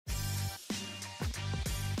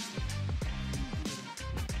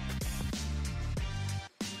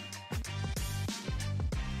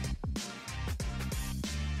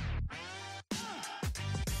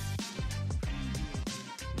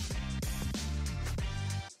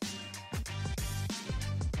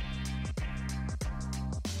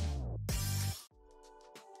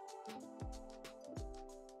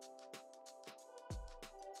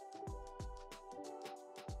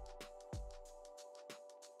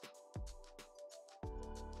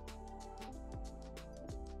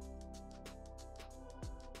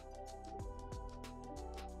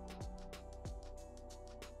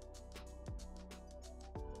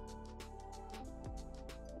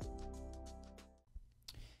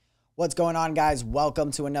What's going on, guys? Welcome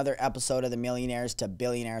to another episode of the Millionaires to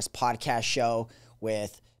Billionaires podcast show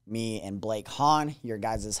with me and Blake Hahn, your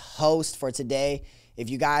guys' host for today. If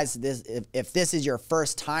you guys, if this is your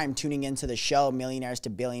first time tuning into the show, Millionaires to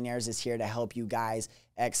Billionaires is here to help you guys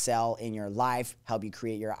excel in your life, help you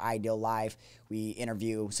create your ideal life. We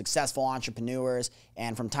interview successful entrepreneurs,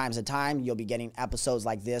 and from time to time, you'll be getting episodes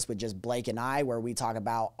like this with just Blake and I, where we talk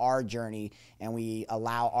about our journey and we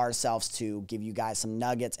allow ourselves to give you guys some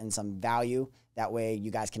nuggets and some value. That way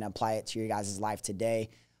you guys can apply it to your guys' life today.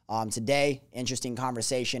 Today, interesting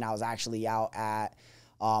conversation. I was actually out at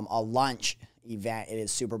a lunch event. It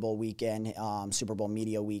is Super Bowl weekend, Super Bowl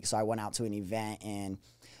media week. So I went out to an event, and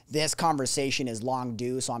this conversation is long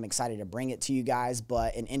due, so I'm excited to bring it to you guys.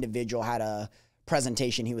 But an individual had a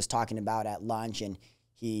presentation he was talking about at lunch, and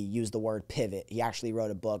he used the word pivot. He actually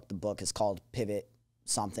wrote a book. The book is called Pivot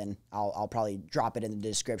something. I'll probably drop it in the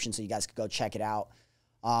description so you guys can go check it out.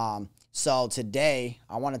 So today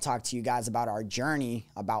I want to talk to you guys about our journey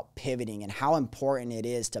about pivoting and how important it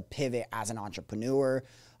is to pivot as an entrepreneur,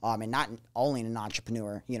 and not only an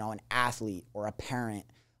entrepreneur, you know, an athlete or a parent,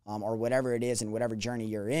 or whatever it is, and whatever journey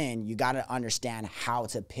you're in, you got to understand how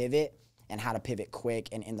to pivot and how to pivot quick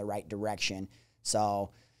and in the right direction. So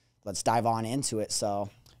let's dive on into it. So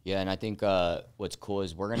yeah, and I think what's cool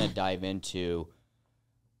is we're going to dive into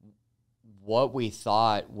what we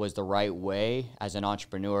thought was the right way as an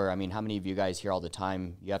entrepreneur. I mean, how many of you guys hear all the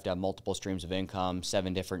time, you have to have multiple streams of income,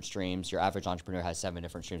 7 different streams. Your average entrepreneur has 7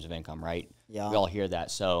 different streams of income, right? Yeah. We all hear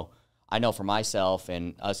that. So I know for myself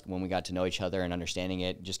and us, when we got to know each other and understanding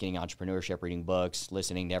it, just getting entrepreneurship, reading books,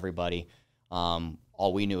 listening to everybody,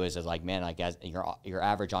 all we knew is like, man, like as your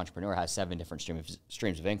average entrepreneur has 7 different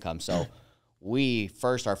streams of income. So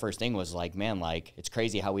our first thing was like, man, like it's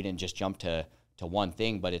crazy how we didn't just jump to one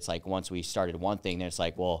thing, but it's like once we started one thing, then it's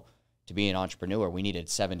like, well, to be an entrepreneur, we needed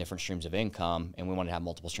 7 different streams of income, and we wanted to have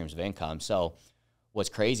multiple streams of income. So what's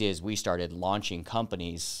crazy is we started launching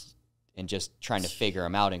companies and just trying to figure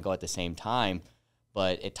them out and go at the same time.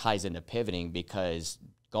 But it ties into pivoting, because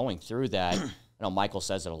going through that, I know Michael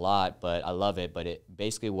says it a lot, but I love it. But it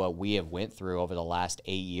basically what we have went through over the last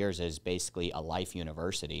 8 years is basically a life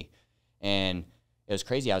university. And it was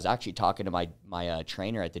crazy. I was actually talking to my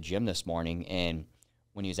trainer at the gym this morning, and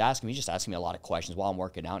when he was just asking me a lot of questions while I'm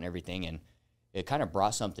working out and everything, and it kind of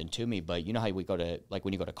brought something to me. But you know how we go to, like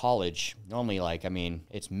when you go to college, normally, like, I mean,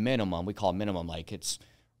 it's minimum. We call it minimum, like it's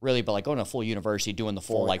really, but like going to a full university, doing the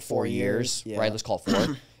full like 4 years, yeah. right? Let's call it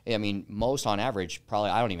 4. I mean, most on average,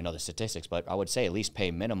 probably, I don't even know the statistics, but I would say at least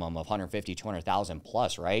pay minimum of 150, 200,000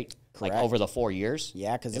 plus, right? Correct. Like over the 4 years.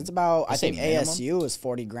 Yeah, because it's about, I think minimum. ASU is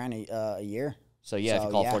 40 grand a year. So yeah, if you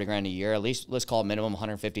call it 40 grand a year, at least let's call it minimum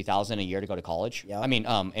 150,000 a year to go to college. Yep. I mean,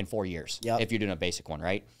 in 4 years, if you're doing a basic one,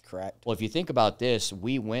 right? Correct. Well, if you think about this,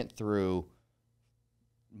 we went through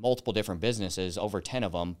multiple different businesses, over 10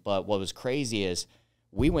 of them. But what was crazy is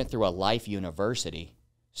we went through a life university,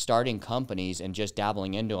 starting companies and just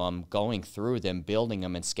dabbling into them, going through them, building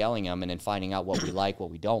them and scaling them, and then finding out what we like, what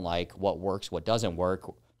we don't like, what works, what doesn't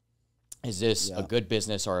work. Is this a good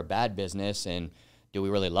business or a bad business? And do we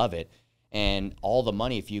really love it? And all the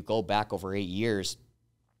money, if you go back over 8 years,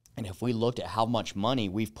 and if we looked at how much money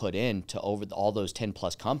we've put into all those 10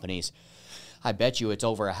 plus companies, I bet you it's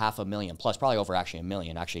over $500,000 plus, probably over actually $1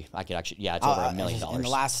 million. Actually, it's over $1 million. In the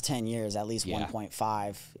last 10 years, at least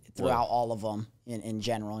 1.5 throughout all of them in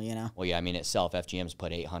general, you know? Well, yeah, I mean, itself, FGM's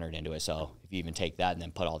put 800 into it. So if you even take that and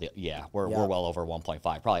then put all we're well over 1.5,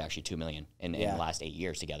 probably actually 2 million in the last 8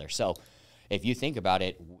 years together. So if you think about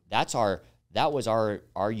it, that was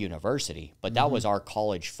our university, but that was our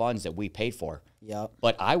college funds that we paid for. Yep.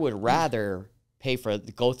 But I would rather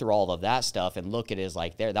go through all of that stuff and look at it as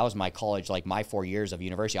like that was my college, like my 4 years of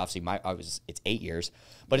university. Obviously it's 8 years,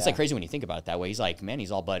 but it's like crazy when you think about it that way. He's like, man,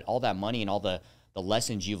 but all that money and all the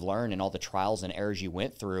lessons you've learned and all the trials and errors you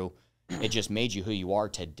went through, it just made you who you are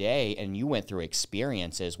today. And you went through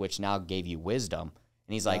experiences, which now gave you wisdom.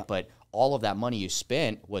 And he's like, but all of that money you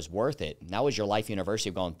spent was worth it. And that was your life university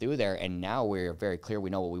of going through there. And now we're very clear. We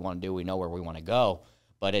know what we want to do. We know where we want to go.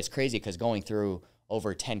 But it's crazy because going through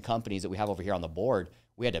over 10 companies that we have over here on the board,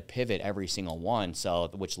 we had to pivot every single one. So,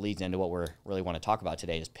 which leads into what we really want to talk about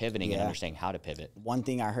today is pivoting and understanding how to pivot. One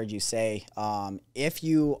thing I heard you say, if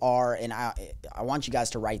you are, and I want you guys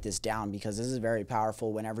to write this down because this is very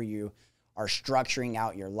powerful whenever you are structuring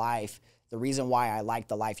out your life. The reason why I like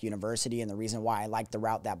the Life University and the reason why I like the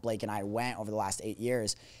route that Blake and I went over the last 8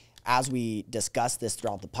 years, as we discuss this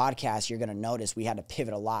throughout the podcast, you're going to notice we had to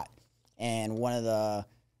pivot a lot. And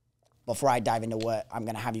before I dive into what I'm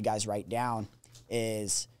going to have you guys write down,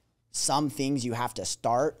 is some things you have to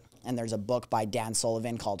start and there's a book by Dan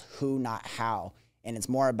Sullivan called Who, Not How. And it's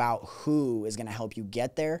more about who is going to help you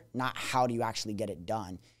get there, not how do you actually get it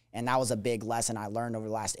done. And that was a big lesson I learned over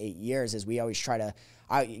the last 8 years is we always try to,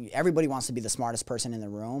 everybody wants to be the smartest person in the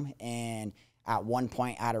room. And at one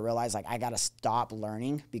point I had to realize like I got to stop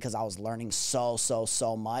learning because I was learning so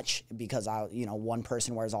much because one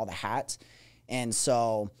person wears all the hats. And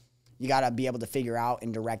so you got to be able to figure out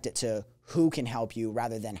and direct it to who can help you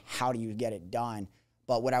rather than how do you get it done.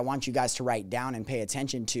 But what I want you guys to write down and pay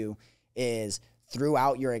attention to is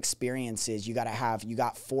throughout your experiences, you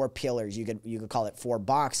got 4 pillars. You could call it 4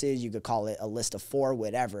 boxes. You could call it a list of 4,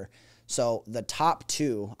 whatever. So the top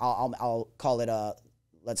 2, I'll call it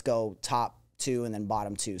let's go top 2 and then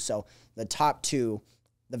bottom 2. So the top 2,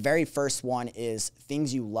 the very first one is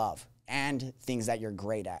things you love and things that you're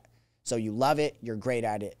great at. So you love it, you're great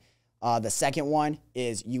at it. The second one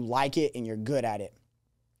is you like it and you're good at it.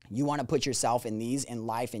 You want to put yourself in these in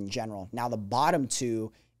life in general. Now the bottom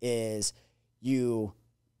 2 is you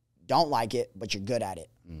don't like it, but you're good at it.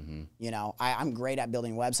 Mm-hmm. I'm great at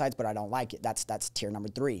building websites, but I don't like it. That's tier number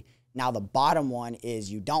 3. Now the bottom one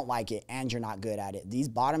is you don't like it and you're not good at it. These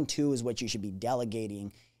bottom 2 is what you should be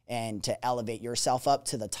delegating and to elevate yourself up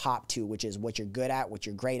to the top 2, which is what you're good at, what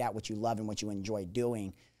you're great at, what you love, and what you enjoy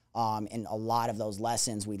doing. And a lot of those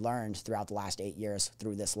lessons we learned throughout the last 8 years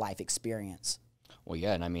through this life experience. Well,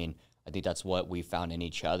 yeah, and I mean, I think that's what we found in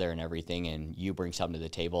each other and everything, and you bring something to the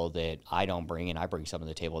table that I don't bring, and I bring something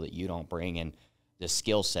to the table that you don't bring, and the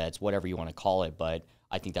skill sets, whatever you want to call it, but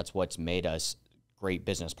I think that's what's made us great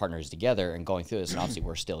business partners together and going through this, and obviously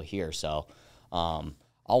we're still here, so I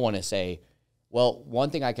want to say, well,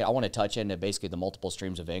 one thing I want to touch into basically the multiple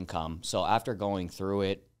streams of income. So after going through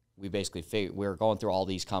it, we basically we were going through all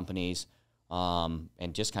these companies, and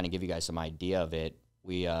just kind of give you guys some idea of it.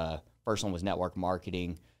 We first one was network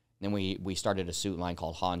marketing. Then we started a suit line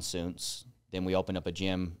called Han Suits. Then we opened up a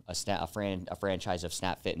gym, a franchise of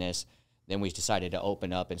Snap Fitness. Then we decided to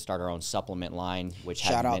open up and start our own supplement line, which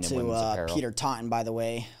shout out to Peter Taunton, by the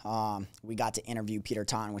way. We got to interview Peter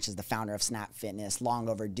Taunton, which is the founder of Snap Fitness. Long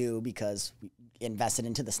overdue because we invested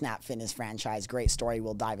into the Snap Fitness franchise. Great story.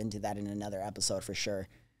 We'll dive into that in another episode for sure.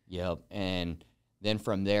 Yep. And then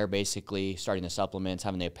from there, basically starting the supplements,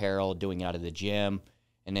 having the apparel, doing it out of the gym,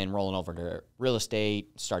 and then rolling over to real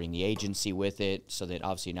estate, starting the agency with it, so that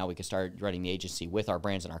obviously now we can start running the agency with our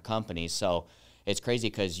brands and our companies. So it's crazy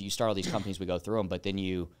because you start all these companies, we go through them, but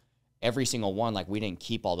then every single one, like we didn't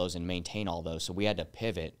keep all those and maintain all those, so we had to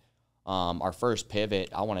pivot. Our first pivot,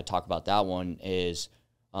 I want to talk about that one, is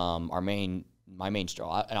my main stream,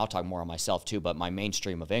 and I'll talk more on myself too, but my main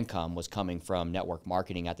stream of income was coming from network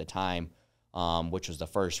marketing at the time, which was the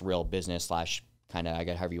first real business / kind of, I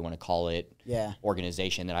guess, however you want to call it,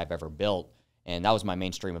 organization that I've ever built. And that was my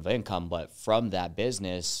main stream of income. But from that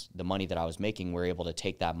business, the money that I was making, we were able to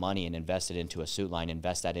take that money and invest it into a suit line,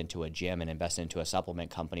 invest that into a gym, and invest it into a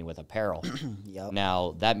supplement company with apparel. Yep.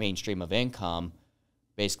 Now, that main stream of income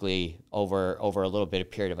basically over a little bit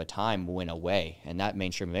of period of a time went away. And that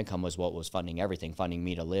main stream of income was what was funding everything, funding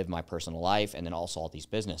me to live my personal life, and then also all these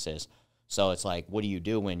businesses. So it's like, what do you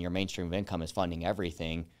do when your mainstream of income is funding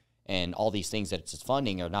everything? And all these things that it's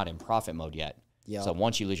funding are not in profit mode yet. Yep. So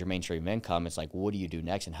once you lose your mainstream income, it's like, what do you do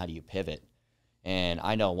next and how do you pivot? And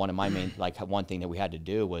I know one of my main, one thing that we had to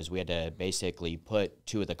do was we had to basically put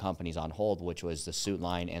 2 of the companies on hold, which was the suit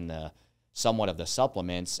line and the somewhat of the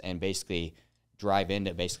supplements, and basically drive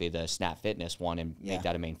into basically the Snap Fitness one and make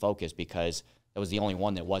that a main focus, because that was the only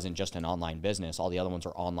one that wasn't just an online business. All the other ones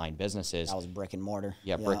are online businesses. That was brick and mortar.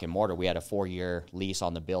 Yeah, brick and mortar. We had a 4-year lease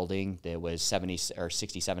on the building that was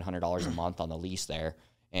 $6,700 a month on the lease there,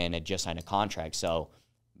 and it just signed a contract. So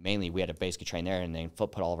mainly we had to basically train there and then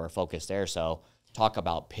put all of our focus there. So talk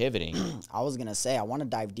about pivoting. I was going to say, I want to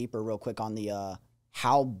dive deeper real quick on the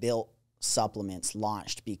how Built Supplements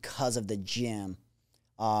launched because of the gym.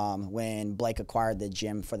 When Blake acquired the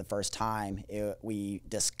gym for the first time, we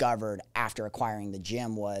discovered after acquiring the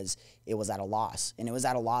gym it was at a loss. And it was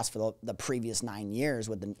at a loss for the previous 9 years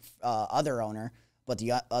with the other owner, but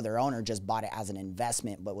the other owner just bought it as an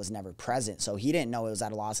investment but was never present. So he didn't know it was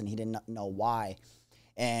at a loss and he didn't know why.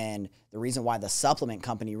 And the reason why the supplement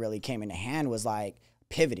company really came into hand was like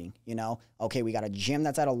pivoting, okay, we got a gym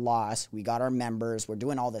that's at a loss, we got our members, we're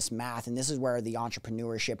doing all this math, and this is where the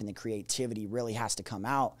entrepreneurship and the creativity really has to come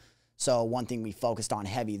out. So one thing we focused on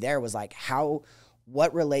heavy there was like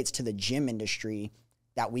what relates to the gym industry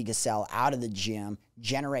that we could sell out of the gym,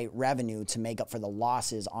 generate revenue to make up for the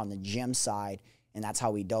losses on the gym side, and that's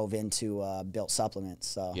how we dove into Built Supplements.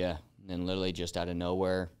 So yeah, and then literally just out of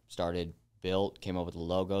nowhere started Built, came up with the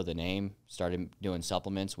logo, the name, started doing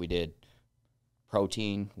supplements. We did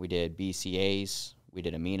protein. We did BCAAs. We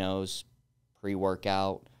did aminos,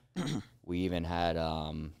 pre-workout. We even had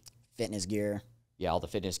fitness gear. Yeah, all the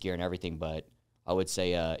fitness gear and everything. But I would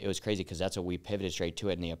say it was crazy because that's what we pivoted straight to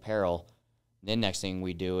it in the apparel. Then next thing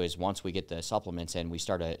we do is once we get the supplements in, we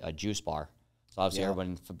start a juice bar. So obviously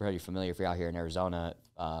everyone's pretty familiar if you're out here in Arizona,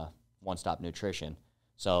 One Stop Nutrition.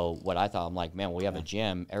 So what I thought, I'm like, man, we have a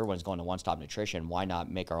gym. Everyone's going to One Stop Nutrition. Why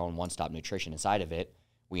not make our own One Stop Nutrition inside of it?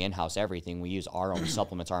 We in-house everything. We use our own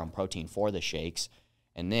supplements, our own protein for the shakes.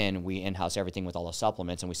 And then we in-house everything with all the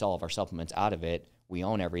supplements, and we sell all of our supplements out of it. We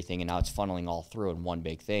own everything, and now it's funneling all through in one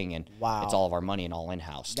big thing, and it's all of our money and all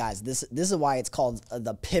in-house. Guys, this is why it's called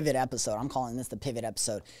the pivot episode. I'm calling this the pivot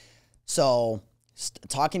episode. So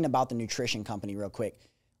talking about the nutrition company real quick,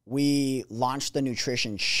 we launched the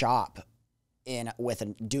nutrition shop with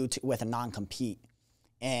a non-compete.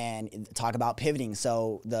 And talk about pivoting.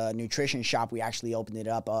 So the nutrition shop, we actually opened it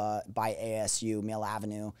up by ASU, Mill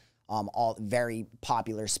Avenue, all very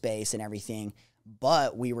popular space and everything.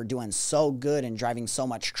 But we were doing so good and driving so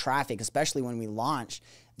much traffic, especially when we launched,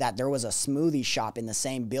 that there was a smoothie shop in the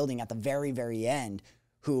same building at the very, very end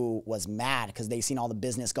who was mad because they seen all the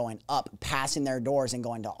business going up, passing their doors and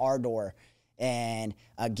going to our door. And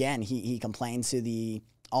again, he complained to the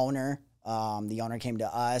owner. The owner came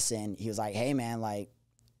to us and he was like, hey man, like,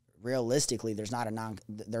 realistically, there's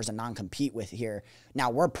a non-compete with here.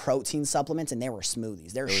 Now we're protein supplements and they were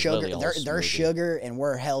smoothies. They're sugar. They're sugar and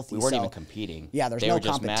we're healthy. We weren't even competing. Yeah, there's no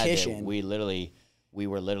competition. We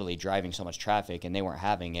were literally driving so much traffic and they weren't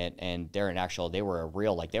having it. And they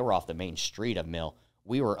were off the main street of Mill.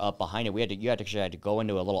 We were up behind it. You had to go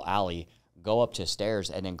into a little alley, go up to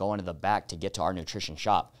stairs, and then go into the back to get to our nutrition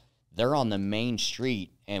shop. They're on the main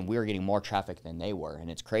street and we were getting more traffic than they were,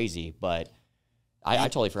 and it's crazy, but. I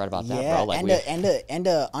totally forgot about that, bro. Like and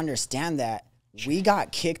to understand that we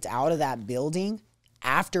got kicked out of that building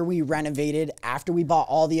after we renovated, after we bought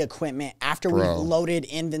all the equipment, after we loaded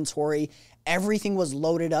inventory, everything was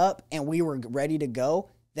loaded up and we were ready to go.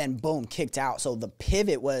 Then boom, kicked out. So the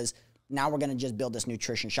pivot was now we're gonna just build this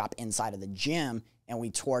nutrition shop inside of the gym, and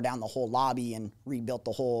we tore down the whole lobby and rebuilt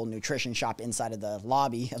the whole nutrition shop inside of the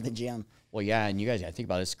lobby of the gym. Well, yeah, and you guys, I think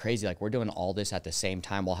about it, it's crazy. Like, we're doing all this at the same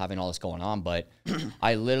time while having all this going on, but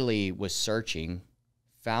I literally was searching,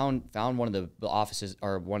 found one of the offices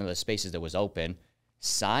or one of the spaces that was open,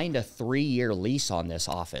 signed a 3-year lease on this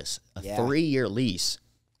office, a 3-year lease.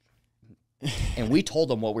 And we told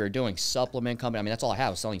them what we were doing, supplement company. I mean, that's all I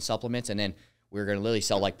had was selling supplements, and then we were going to literally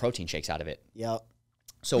sell, like, protein shakes out of it. Yep.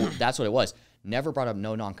 So that's what it was. Never brought up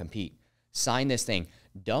no non-compete. Sign this thing.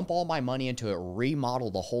 Dump all my money into it,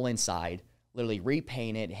 remodel the whole inside, literally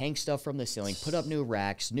repaint it, hang stuff from the ceiling, put up new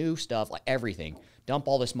racks, new stuff, like everything. Dump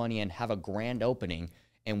all this money in, have a grand opening,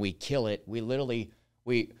 and we kill it. We literally,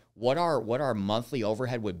 what our monthly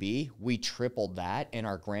overhead would be, we tripled that in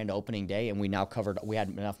our grand opening day, and we had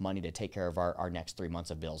enough money to take care of our next 3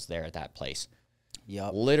 months of bills there at that place.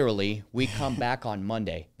 Yep. Literally, we come back on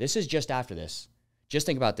Monday. This is just after this. Just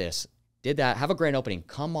think about this. Did that, have a grand opening,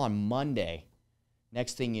 come on Monday.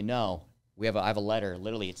 Next thing you know, I have a letter.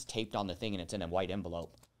 Literally, it's taped on the thing, and it's in a white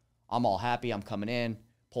envelope. I'm all happy. I'm coming in,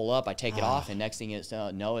 pull up, I take it off, and next thing it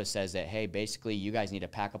says that, hey, basically, you guys need to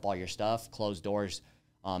pack up all your stuff, close doors.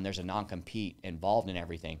 There's a non-compete involved in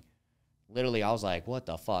everything. Literally, I was like, what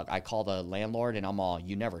the fuck? I call the landlord, and I'm all,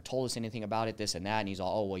 you never told us anything about it, this and that. And he's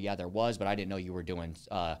all, oh, well, yeah, there was, but I didn't know you were doing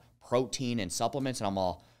protein and supplements. And I'm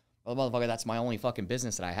all, well, motherfucker, that's my only fucking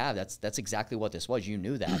business that I have. That's exactly what this was. You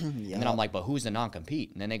knew that. Yep. And then I'm like, but who's the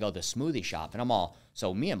non-compete? And then they go, the smoothie shop. And I'm all,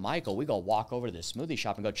 so me and Michael, we go walk over to the smoothie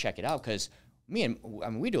shop and go check it out because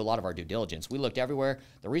we do a lot of our due diligence. We looked everywhere.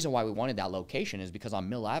 The reason why we wanted that location is because on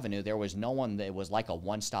Mill Avenue, there was no one that was like a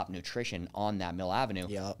one-stop nutrition on that Mill Avenue.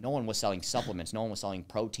 Yep. No one was selling supplements. No one was selling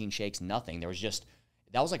protein shakes, nothing. There was just,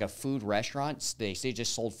 that was like a food restaurant. They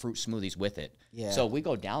just sold fruit smoothies with it. Yeah. So we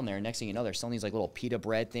go down there, and next thing you know, they're selling these like little pita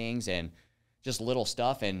bread things and just little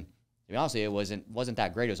stuff. And to be honest with you, it wasn't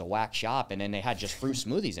that great. It was a whack shop, and then they had just fruit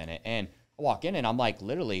smoothies in it. And I walk in, and I'm like,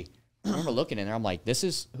 literally, I remember looking in there. I'm like, this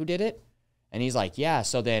is who did it? And he's like, yeah.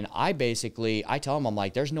 So then I tell him, I'm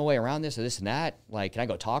like, there's no way around this or this and that. Like, can I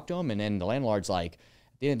go talk to him? And then the landlord's like,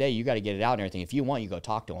 at the end of the day, you got to get it out and everything. If you want, you go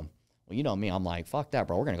talk to him. Well, you know me. I'm like, fuck that,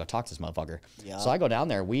 bro. We're going to go talk to this motherfucker. Yeah. So I go down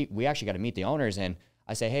there. We actually got to meet the owners, and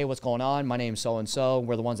I say, hey, what's going on? My name's so-and-so.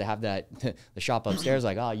 We're the ones that have the shop upstairs.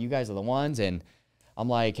 Like, oh, you guys are the ones. And I'm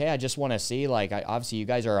like, hey, I just want to see, like, obviously you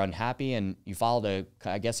guys are unhappy and you filed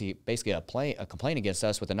basically a complaint against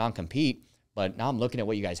us with a non-compete. But now I'm looking at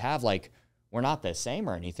what you guys have. Like, we're not the same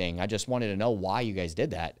or anything. I just wanted to know why you guys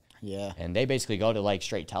did that. Yeah. And they basically go to, like,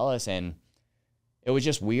 straight tell us. And it was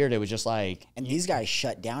just weird. It was just like, and these guys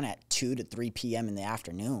shut down at 2 to 3 p.m. in the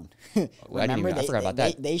afternoon. Remember, I forgot about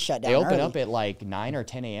that. They shut down. They open early. up at like 9 or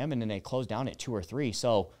 10 a.m. and then they close down at 2 or 3.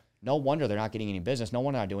 So no wonder they're not getting any business. No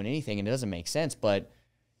wonder they're not doing anything, and it doesn't make sense. But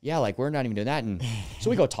yeah, like we're not even doing that. And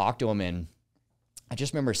so we go talk to them, and I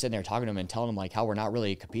just remember sitting there talking to them and telling them like how we're not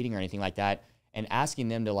really competing or anything like that, and asking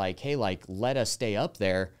them to like, hey, like let us stay up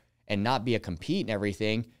there and not be a compete and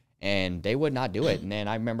everything. And they would not do it. And then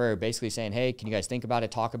I remember basically saying, hey, can you guys think about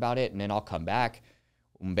it, talk about it, and then I'll come back.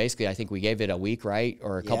 And basically, I think we gave it a week, right?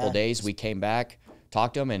 Or a couple days. We came back,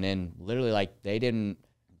 talked to them, and then literally like they didn't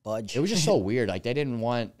budge. It was just so weird. Like they didn't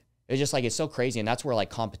want, it was just like, it's so crazy. And that's where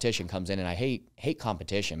like competition comes in. And I hate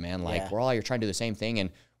competition, man. Like we're all here trying to do the same thing.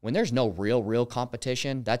 And when there's no real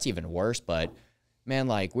competition, that's even worse. But man,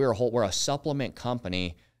 like we're a supplement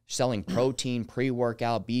company selling protein,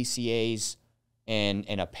 pre-workout, BCAAs,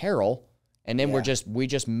 and apparel, and then we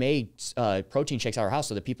just made protein shakes at our house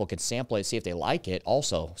so that people could sample it, see if they like it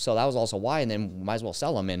also. So that was also why, and then we might as well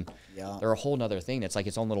sell them. And they're a whole nother thing that's like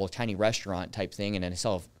its own little tiny restaurant type thing, and then they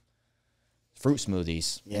sell fruit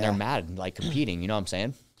smoothies, and they're mad, like competing, you know what I'm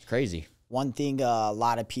saying? It's crazy. One thing a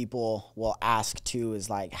lot of people will ask too is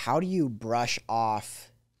like, how do you brush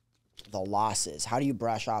off the losses? How do you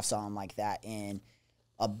brush off something like that? And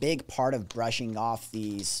a big part of brushing off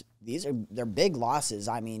they're big losses.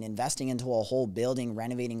 I mean, investing into a whole building,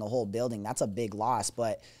 renovating a whole building, that's a big loss.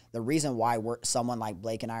 But the reason why someone like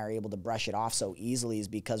Blake and I are able to brush it off so easily is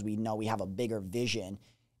because we know we have a bigger vision,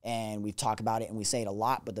 and we've talked about it and we say it a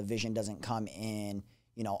lot, but the vision doesn't come in,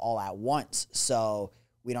 all at once. So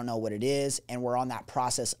we don't know what it is. And we're on that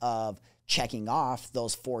process of checking off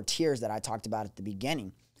those 4 tiers that I talked about at the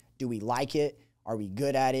beginning. Do we like it? Are we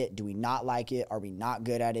good at it? Do we not like it? Are we not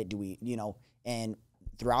good at it? Do we, and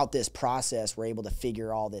throughout this process, we're able to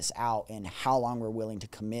figure all this out and how long we're willing to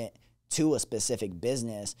commit to a specific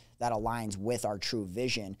business that aligns with our true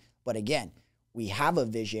vision. But again, we have a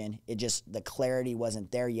vision. It just, the clarity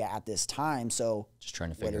wasn't there yet at this time. So just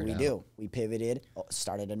trying to figure it out. What did we do? We pivoted,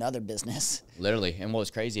 started another business. Literally. And what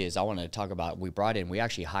was crazy is I wanted to talk about, we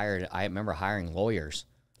actually hired, I remember hiring lawyers.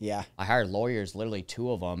 Yeah. I hired lawyers, literally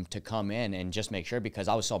 2 of them, to come in and just make sure, because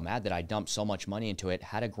I was so mad that I dumped so much money into it,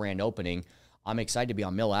 had a grand opening. I'm excited to be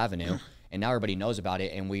on Mill Avenue, and now everybody knows about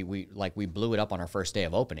it, and we blew it up on our first day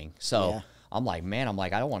of opening. So I'm like, man, I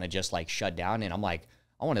don't want to just like shut down, and I'm like,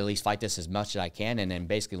 I want to at least fight this as much as I can. And then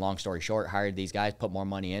basically, long story short, hired these guys, put more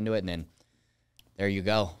money into it, and then there you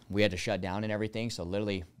go. We had to shut down and everything. So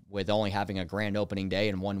literally, with only having a grand opening day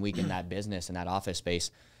and 1 week in that business, in that office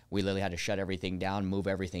space, we literally had to shut everything down, move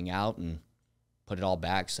everything out, and put it all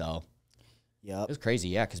back. So it was crazy,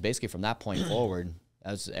 yeah, because basically from that point forward,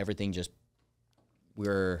 that was everything just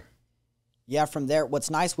from there. What's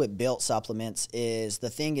nice with Built Supplements is, the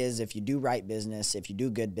thing is, if you do right business, if you do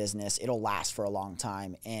good business, it'll last for a long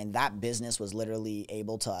time. And that business was literally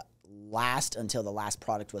able to last until the last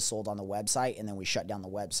product was sold on the website, and then we shut down the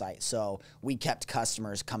website. So we kept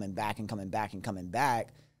customers coming back and coming back and coming back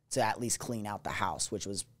to at least clean out the house, which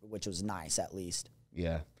was nice at least.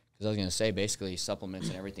 Yeah, because I was gonna say, basically supplements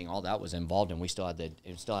and everything, all that was involved, and we still had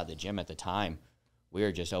the gym at the time. We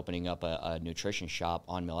were just opening up a nutrition shop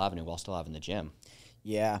on Mill Avenue while still having the gym.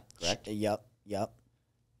 Yeah. Correct? Yep.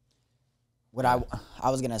 What I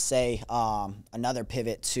was going to say, another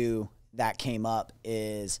pivot too that came up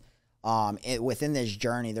is within this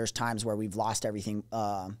journey, there's times where we've lost everything,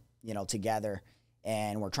 together,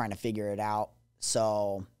 and we're trying to figure it out.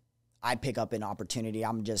 So I pick up an opportunity.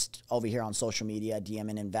 I'm just over here on social media,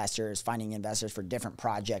 DMing investors, finding investors for different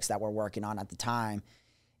projects that we're working on at the time.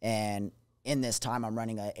 And in this time, I'm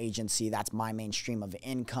running an agency. That's my main stream of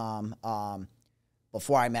income.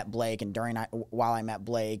 Before I met Blake and while I met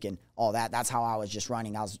Blake and all that, that's how I was just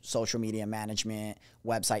running. I was social media management,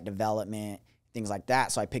 website development, things like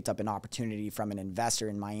that. So I picked up an opportunity from an investor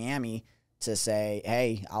in Miami to say,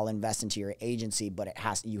 hey, I'll invest into your agency, but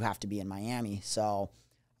you have to be in Miami. So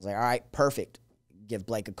I was like, all right, perfect. Give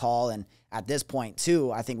Blake a call. And at this point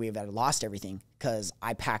too, I think we've lost everything, because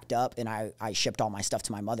I packed up and I shipped all my stuff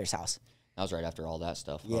to my mother's house. That was right after all that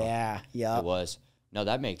stuff. Yeah. It was. No,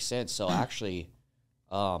 that makes sense. So actually,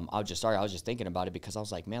 I was just thinking about it, because I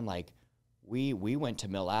was like, man, like we went to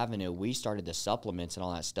Mill Avenue. We started the supplements and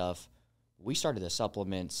all that stuff. We started the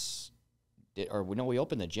supplements, we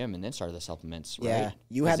opened the gym and then started the supplements, right?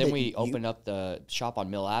 Yeah. We opened up the shop on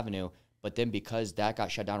Mill Avenue, but then because that got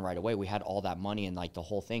shut down right away, we had all that money and like the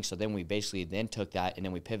whole thing. So then we basically then took that and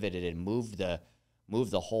then we pivoted and moved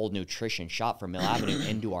the whole nutrition shop from Mill Avenue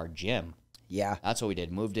into our gym. Yeah. That's what we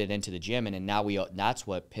did. Moved it into the gym, and then now that's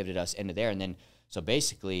what pivoted us into there. And then, so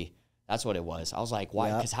basically, That's what it was. I was like,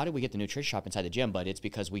 why? Because how did we get the nutrition shop inside the gym? But it's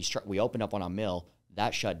because we opened up one on Mill,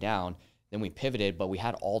 that shut down. Then we pivoted, but we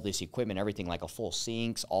had all this equipment, everything, like a full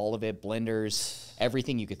sinks, all of it, blenders,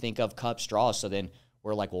 everything you could think of, cups, straws. So then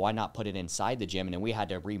we're like, well, why not put it inside the gym? And then we had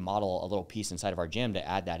to remodel a little piece inside of our gym to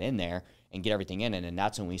add that in there and get everything in. And then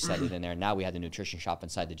that's when we set it in there. Now we had the nutrition shop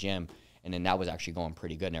inside the gym. And then that was actually going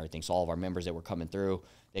pretty good and everything. So all of our members that were coming through,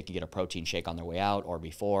 they could get a protein shake on their way out or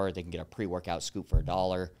before. They can get a pre-workout scoop for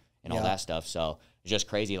 $1 and all that stuff. So it's just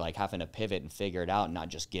crazy, like having to pivot and figure it out and not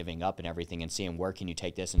just giving up and everything and seeing where can you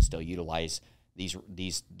take this and still utilize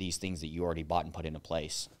these things that you already bought and put into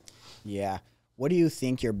place. Yeah. What do you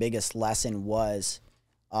think your biggest lesson was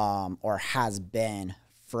or has been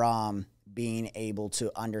from being able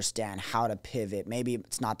to understand how to pivot? Maybe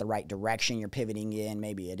it's not the right direction you're pivoting in,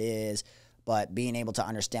 maybe it is, but being able to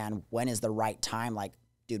understand when is the right time, like,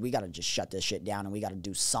 dude, we got to just shut this shit down and we got to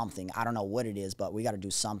do something. I don't know what it is, but we got to do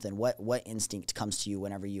something. What instinct comes to you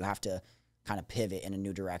whenever you have to kind of pivot in a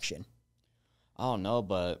new direction? I don't know,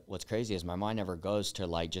 but what's crazy is my mind never goes to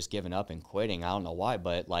like just giving up and quitting. I don't know why,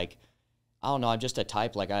 but like, I don't know. I'm just a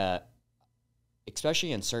type, like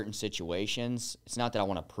especially in certain situations, it's not that I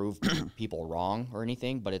want to prove people wrong or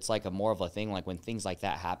anything, but it's like more of a thing, like when things like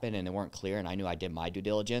that happen and they weren't clear and I knew I did my due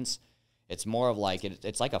diligence, it's more of like,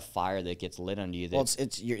 it's like a fire that gets lit under you. That, well,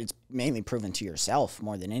 it's mainly proven to yourself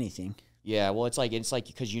more than anything. Yeah, well, it's like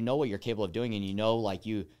because you know what you're capable of doing and you know, like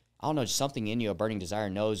I don't know, just something in you, a burning desire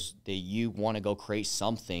knows that you want to go create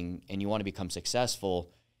something and you want to become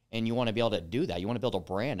successful. And you want to be able to do that. You want to build a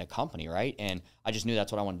brand, a company, right? And I just knew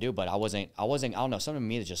that's what I want to do, but I wasn't, I don't know, something to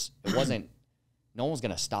me that just, it wasn't, no one was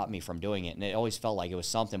going to stop me from doing it. And it always felt like it was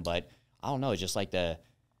something, but I don't know, it's just like to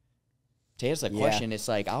answer the question, it's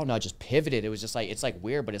like, I don't know, I just pivoted. It was just like, it's like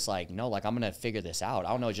weird, but it's like, no, like I'm going to figure this out. I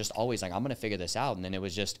don't know, it's just always like, I'm going to figure this out. And then it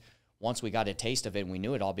was just, once we got a taste of it and we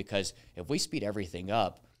knew it all, because if we speed everything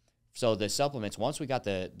up, so the supplements, once we got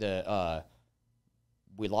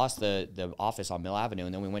we lost the office on Mill Avenue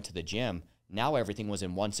and then we went to the gym. Now everything was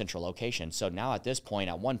in one central location. So now at this point,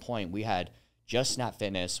 at one point, we had just Snap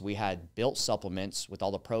Fitness. We had built supplements with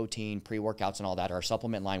all the protein, pre-workouts and all that, our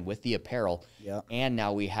supplement line with the apparel. Yep. And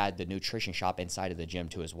now we had the nutrition shop inside of the gym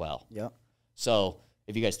too as well. Yep. So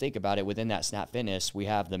if you guys think about it, within that Snap Fitness, we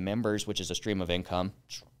have the members, which is a stream of income.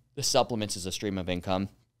 The supplements is a stream of income.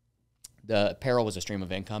 The apparel was a stream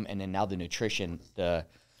of income. And then now the nutrition, the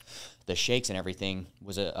shakes and everything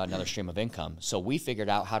was another stream of income. So we figured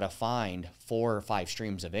out how to find 4 or 5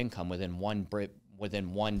 streams of income within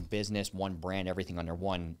one business, one brand, everything under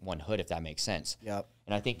one hood, if that makes sense. Yep.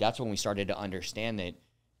 And I think that's when we started to understand that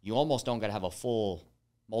you almost don't got to have a full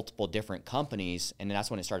multiple different companies. And then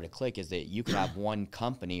that's when it started to click, is that you could have one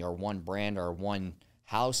company or one brand or one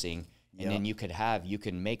housing, and then you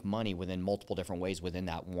can make money within multiple different ways within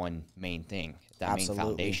that one main thing, that main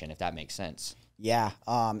foundation, if that makes sense. Yeah.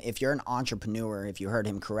 If you're an entrepreneur, if you heard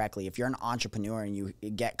him correctly, if you're an entrepreneur and you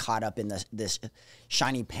get caught up in this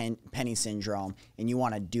shiny penny syndrome and you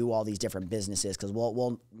want to do all these different businesses, because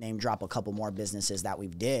we'll name drop a couple more businesses that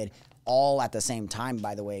we've did all at the same time,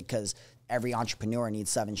 by the way, because every entrepreneur needs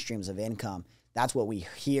 7 streams of income. That's what we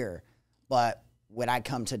hear. But what I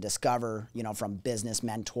come to discover, from business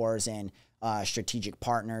mentors and strategic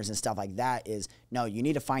partners and stuff like that is, no, you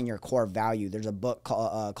need to find your core value. There's a book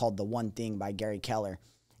called The One Thing by Gary Keller,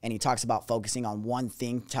 and he talks about focusing on one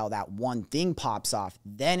thing till that one thing pops off,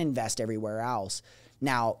 then invest everywhere else.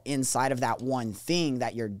 Now, inside of that one thing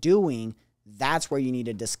that you're doing, that's where you need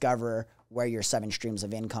to discover where your 7 streams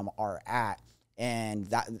of income are at. And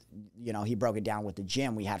that, he broke it down with the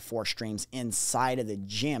gym. We had 4 streams inside of the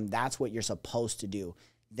gym. That's what you're supposed to do.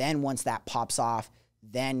 Then once that pops off,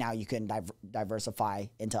 then now you can diversify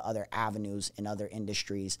into other avenues in other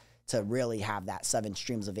industries to really have that 7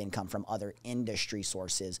 streams of income from other industry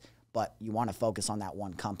sources. But you want to focus on that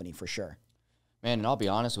one company for sure. Man, and I'll be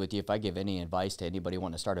honest with you, if I give any advice to anybody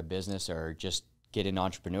wanting to start a business or just get in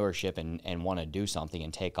entrepreneurship and want to do something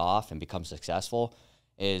and take off and become successful,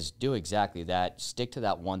 is do exactly that. Stick to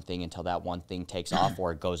that one thing until that one thing takes off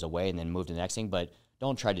or it goes away, and then move to the next thing. But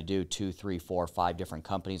don't try to do 2, 3, 4, 5 different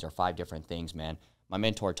companies or 5 different things, man. My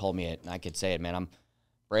mentor told me it, and I could say it, man. I'm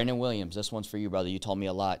Brandon Williams. This one's for you, brother. You told me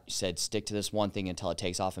a lot. You said stick to this one thing until it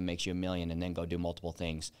takes off and makes you $1 million, and then go do multiple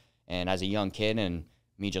things. And as a young kid and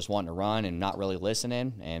me just wanting to run and not really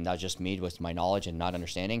listening, and that was just me with my knowledge and not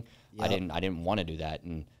understanding, I didn't want to do that.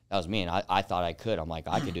 And that was me, and I thought I could. I'm like,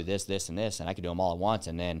 I could do this, this, and this, and I could do them all at once,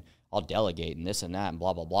 and then I'll delegate and this and that and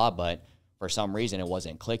blah, blah, blah. But for some reason, it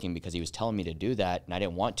wasn't clicking because he was telling me to do that, and I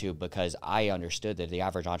didn't want to because I understood that the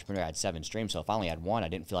average entrepreneur had 7 streams. So if I only had 1, I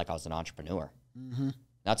didn't feel like I was an entrepreneur. Mm-hmm.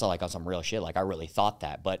 That's all like on some real shit. Like I really thought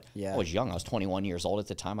that, but Yeah. I was young. I was 21 years old at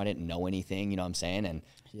the time. I didn't know anything, you know what I'm saying? And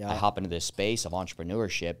Yeah. I hop into this space of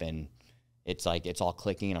entrepreneurship, and it's like, it's all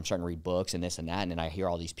clicking, and I'm starting to read books and this and that. And then I hear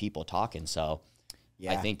all these people talking. So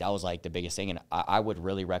Yeah. I think that was like the biggest thing. And I would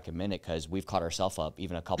really recommend it, because we've caught ourselves up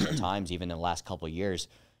even a couple of times, even in the last couple of years,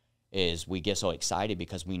 is we get so excited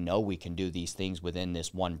because we know we can do these things within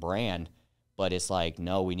this one brand. But it's like,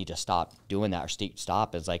 no, we need to stop doing that, or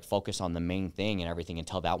stop. It's like focus on the main thing and everything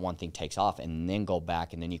until that one thing takes off, and then go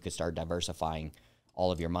back, and then you could start diversifying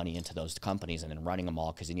all of your money into those companies and then running them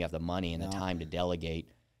all, because then you have the money and the time to delegate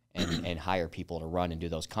and hire people to run and do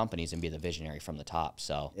those companies and be the visionary from the top.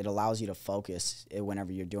 So it allows you to focus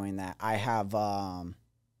whenever you're doing that. I have,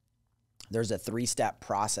 there's a 3-step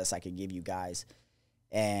process I could give you guys.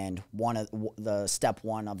 And one of the step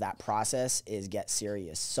 1 of that process is get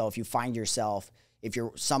serious. So if you find yourself, if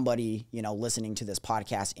you're somebody, you know, listening to this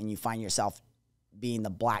podcast, and you find yourself being the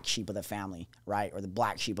black sheep of the family, right? Or the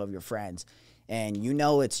black sheep of your friends, and you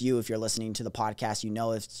know it's you, if you're listening to the podcast, you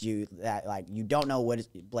know it's you, that like, you don't know what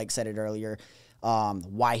Blake said it earlier,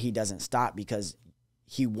 why he doesn't stop, because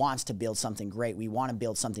he wants to build something great. We want to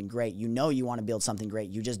build something great. You know you want to build something great.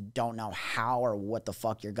 You just don't know how or what the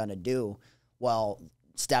fuck you're going to do. Well,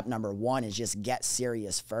 step number 1 is just get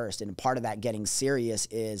serious first. And part of that getting serious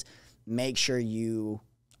is make sure you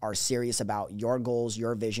are serious about your goals,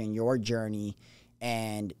 your vision, your journey.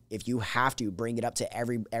 And if you have to, bring it up to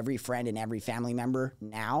every friend and every family member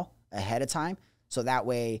now ahead of time. So that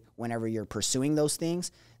way, whenever you're pursuing those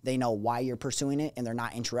things, they know why you're pursuing it, and they're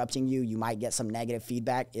not interrupting you. You might get some negative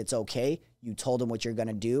feedback. It's okay. You told them what you're going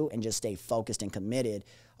to do, and just stay focused and committed.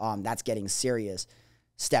 That's getting serious.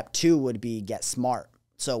 Step 2 would be get smart.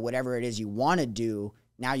 So whatever it is you want to do,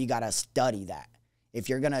 now you got to study that. If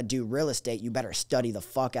you're going to do real estate, you better study the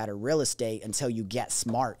fuck out of real estate until you get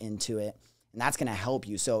smart into it. And that's going to help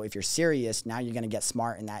you. So if you're serious, now you're going to get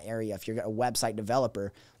smart in that area. If you're a website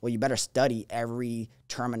developer, well, you better study every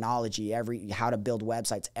terminology, how to build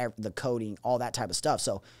websites, the coding, all that type of stuff.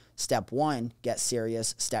 So step 1, get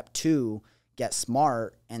serious. Step 2, get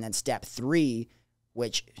smart. And then step 3,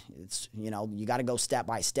 which it's, you know, you got to go step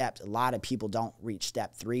by step. A lot of people don't reach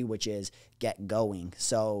step 3, which is get going.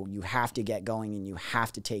 So you have to get going, and you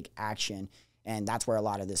have to take action. And that's where a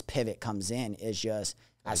lot of this pivot comes in, is just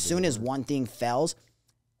as soon as one thing fails,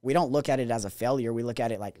 we don't look at it as a failure. We look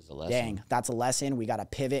at it like, dang, that's a lesson. We got to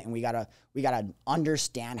pivot, and we got to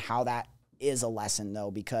understand how that is a lesson,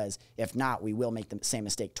 though, because if not, we will make the same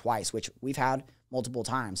mistake twice, which we've had multiple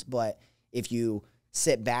times. But if you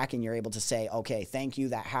sit back and you're able to say, okay, thank you,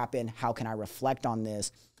 that happened. How can I reflect on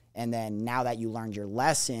this? And then now that you learned your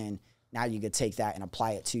lesson, now you could take that and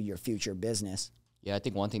apply it to your future business. yeah, I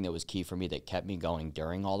think one thing that was key for me that kept me going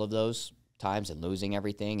during all of those times and losing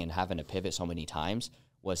everything and having to pivot so many times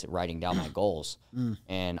was writing down my goals.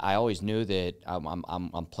 And I always knew that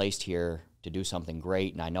I'm placed here to do something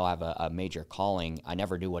great, and I know I have a major calling. I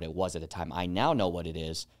never knew what it was at the time. I now know what it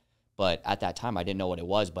is. But at that time, I didn't know what it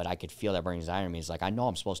was, but I could feel that burning desire in me. It's like, I know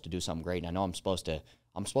I'm supposed to do something great, and I know I'm supposed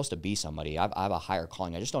to be somebody. I have a higher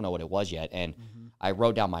calling. I just don't know what it was yet. And I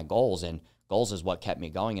wrote down my goals, and goals is what kept me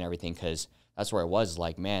going and everything, because that's where it was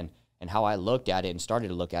like, man, and how I looked at it and started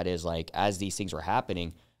to look at it is like, as these things were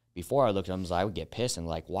happening, before I looked at them, I would get pissed and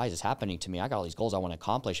like, why is this happening to me? I got all these goals I want to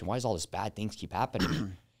accomplish, and why does all this bad things keep happening to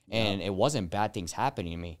me? And it wasn't bad things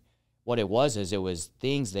happening to me. What it was is it was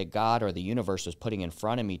things that God or the universe was putting in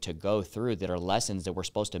front of me to go through that are lessons that were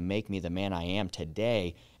supposed to make me the man I am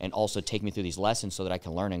today, and also take me through these lessons so that I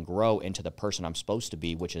can learn and grow into the person I'm supposed to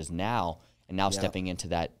be, which is now, and now stepping into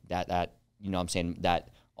that, you know what I'm saying, that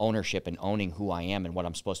ownership and owning who I am and what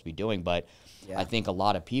I'm supposed to be doing. But I think a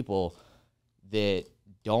lot of people that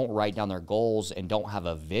don't write down their goals and don't have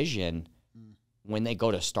a vision, when they go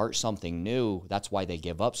to start something new, that's why they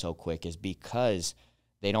give up so quick, is because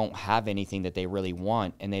they don't have anything that they really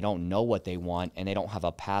want, and they don't know what they want, and they don't have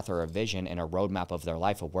a path or a vision and a roadmap of their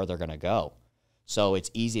life of where they're going to go. So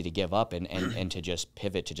it's easy to give up and to just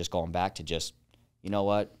pivot to just going back to just, you know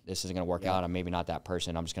what, this isn't going to work out. I'm maybe not that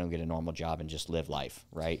person. I'm just going to get a normal job and just live life,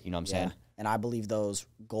 right? You know what I'm saying? And I believe those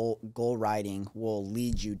goal writing will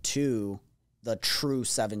lead you to the true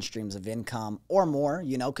 7 streams of income or more.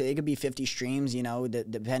 You know, it could be 50 streams, you know,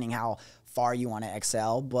 depending how far you want to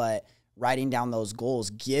excel. But writing down those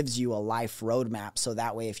goals gives you a life roadmap. So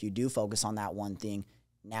that way, if you do focus on that one thing,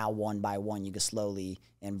 now one by one, you can slowly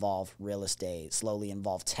involve real estate, slowly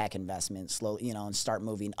involve tech investments, slowly, you know, and start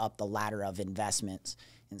moving up the ladder of investments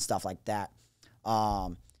and stuff like that.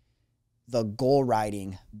 The goal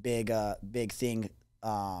writing, big thing,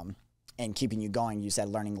 and keeping you going. You said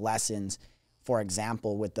learning lessons. For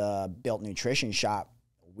example, with the Built Nutrition Shop,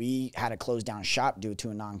 we had to close down shop due to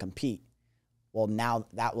a non-compete. Well, now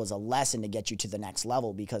that was a lesson to get you to the next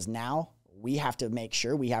level, because now we have to make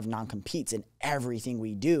sure we have non-competes in everything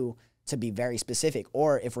we do to be very specific.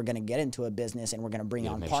 Or if we're going to get into a business and we're going to bring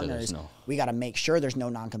on partners, we got to make sure there's no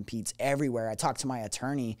non-competes everywhere. I talked to my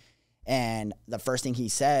attorney, and the first thing he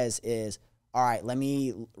says is, all right, let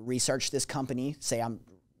me research this company. Say I'm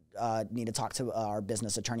need to talk to our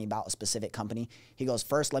business attorney about a specific company. He goes,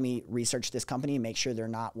 first, let me research this company and make sure they're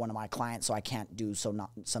not one of my clients, so I can't do some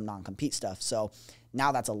non-compete stuff. So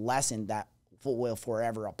now that's a lesson that will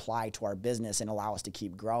forever apply to our business and allow us to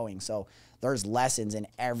keep growing. So there's lessons in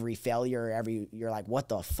every failure. You're like, what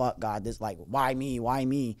the fuck, God? This, like, why me? Why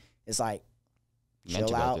me? It's like,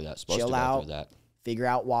 chill out, figure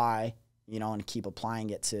out why, you know, and keep applying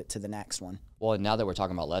it to the next one. Well, now that we're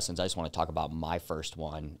talking about lessons, I just want to talk about my first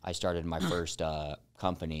one. I started my first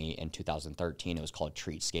company in 2013. It was called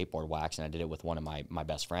Treat Skateboard Wax, and I did it with one of my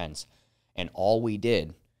best friends. And all we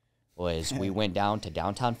did was we went down to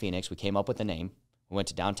downtown Phoenix. We came up with a name. We went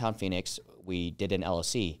to downtown Phoenix. We did an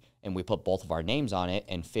LLC, and we put both of our names on it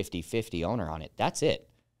and 50-50 owner on it. That's it.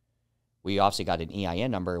 We obviously got an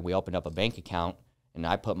EIN number. We opened up a bank account, and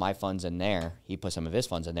I put my funds in there. He put some of his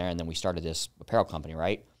funds in there, and then we started this apparel company,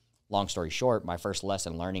 right? Long story short, my first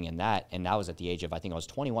lesson learning in that, and that was at the age of, I think I was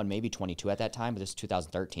 21, maybe 22 at that time, but this is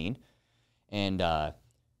 2013. And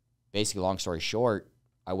basically, long story short,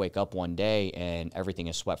 I wake up one day and everything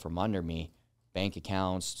is swept from under me, bank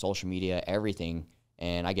accounts, social media, everything.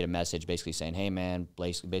 And I get a message basically saying, hey, man,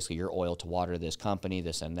 basically you're oil to water this company,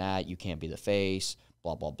 this and that. You can't be the face,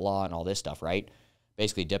 blah, blah, blah, and all this stuff, right?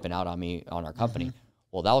 Basically dipping out on me, on our company. Mm-hmm.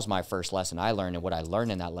 Well, that was my first lesson I learned. And what I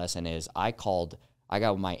learned in that lesson is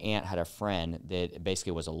my aunt had a friend that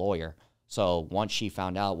basically was a lawyer. So once she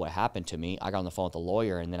found out what happened to me, I got on the phone with the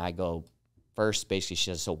lawyer, and then I go, first, basically, she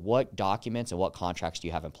says, so what documents and what contracts do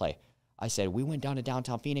you have in play? I said, we went down to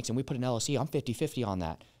downtown Phoenix and we put an LLC. I'm 50-50 on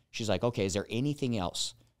that. She's like, okay, is there anything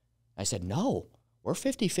else? I said, no, we're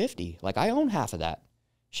 50-50. Like, I own half of that.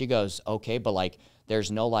 She goes, okay, but like,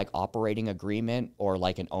 there's no like operating agreement or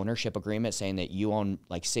like an ownership agreement saying that you own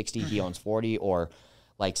like 60, he owns 40, or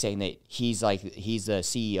like saying that he's the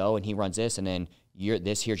CEO and he runs this, and then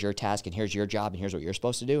here's your task and here's your job and here's what you're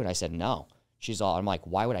supposed to do. And I said, no. I'm like,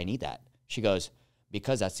 why would I need that? She goes,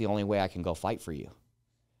 because that's the only way I can go fight for you.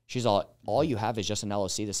 She's all you have is just an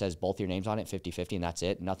LLC that says both your names on it, 50-50, and that's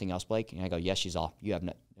it, nothing else, Blake? And I go, yes. She's all,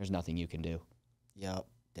 there's nothing you can do. Yep,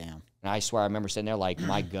 damn. And I swear I remember sitting there like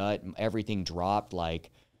my gut, everything dropped.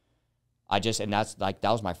 Like and that's like,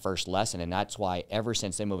 that was my first lesson. And that's why ever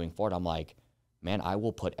since then moving forward, I'm like, man, I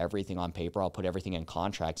will put everything on paper. I'll put everything in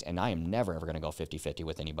contracts, and I am never, ever going to go 50-50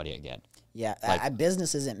 with anybody again. Yeah, like,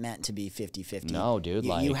 business isn't meant to be 50-50. No, dude.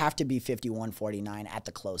 You have to be 51-49 at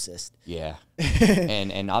the closest. Yeah.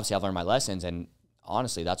 and obviously I've learned my lessons, and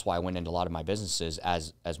honestly, that's why I went into a lot of my businesses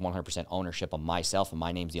as 100% ownership of myself, and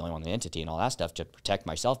my name's the only one in the entity and all that stuff to protect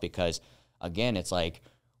myself, because, again, it's like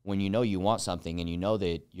when you know you want something and you know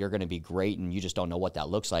that you're going to be great and you just don't know what that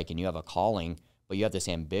looks like, and you have a calling, but you have this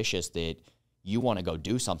ambitious that you want to go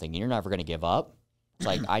do something and you're never going to give up. It's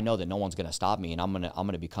like, I know that no one's going to stop me, and I'm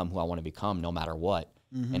going to become who I want to become no matter what.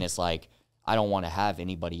 Mm-hmm. And it's like, I don't want to have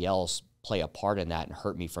anybody else play a part in that and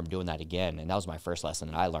hurt me from doing that again. And that was my first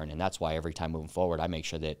lesson that I learned. And that's why every time moving forward, I make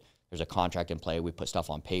sure that there's a contract in play. We put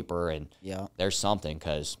stuff on paper, and there's something,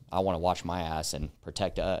 because I want to watch my ass and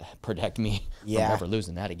protect me from never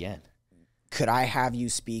losing that again. Could I have you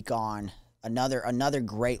speak on another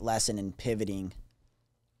great lesson in pivoting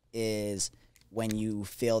is when you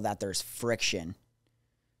feel that there's friction.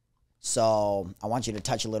 So I want you to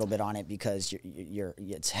touch a little bit on it, because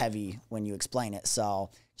it's heavy when you explain it.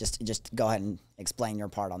 So just go ahead and explain your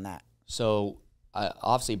part on that. So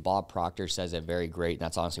obviously Bob Proctor says it very great, and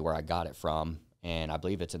that's honestly where I got it from. And I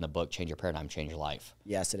believe it's in the book, Change Your Paradigm, Change Your Life.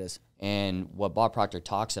 Yes, it is. And what Bob Proctor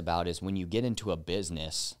talks about is when you get into a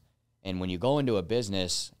business, and when you go into a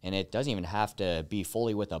business, and it doesn't even have to be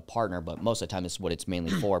fully with a partner, but most of the time it's what it's mainly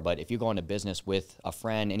for. But if you go into business with a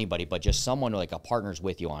friend, anybody, but just someone like a partner's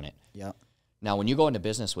with you on it. Yeah. Now, when you go into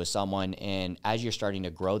business with someone, and as you're starting to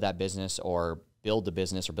grow that business or build the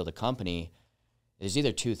business or build a company, there's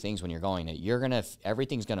either two things when you're going.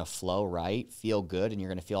 Everything's gonna flow right, feel good, and you're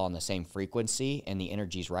gonna feel on the same frequency, and the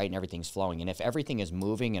energy's right, and everything's flowing. And if everything is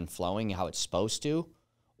moving and flowing how it's supposed to,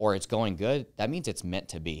 or it's going good, that means it's meant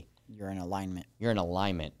to be. You're in alignment. You're in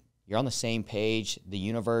alignment. You're on the same page. The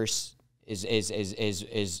universe is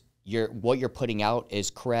what you're putting out is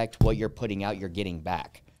correct. What you're putting out, you're getting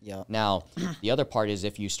back. Yeah. Now, the other part is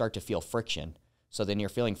if you start to feel friction. So then you're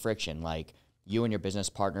feeling friction. Like you and your business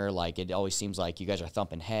partner, like it always seems like you guys are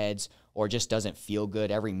thumping heads, or it just doesn't feel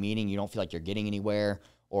good. Every meeting, you don't feel like you're getting anywhere,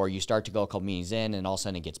 or you start to go a couple meetings in and all of a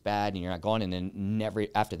sudden it gets bad and you're not going, and then never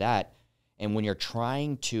after that. And when you're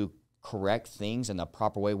trying to correct things in the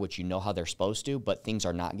proper way, which you know how they're supposed to, but things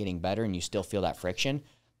are not getting better and you still feel that friction,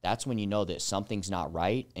 that's when you know that something's not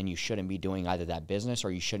right and you shouldn't be doing either that business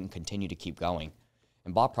or you shouldn't continue to keep going.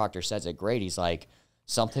 And Bob Proctor says it great. He's like,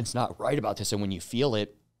 something's not right about this. And when you feel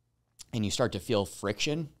it and you start to feel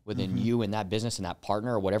friction within you and that business and that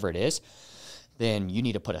partner or whatever it is, then you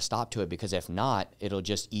need to put a stop to it, because if not, it'll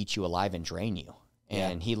just eat you alive and drain you.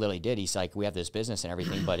 And he literally did. He's like, we have this business and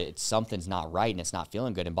everything, but something's not right and it's not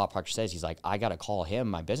feeling good. And Bob Proctor says, he's like, I got to call him,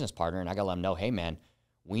 my business partner, and I got to let him know, hey man,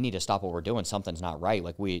 we need to stop what we're doing. Something's not right.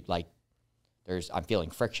 I'm feeling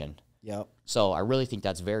friction. Yep. So I really think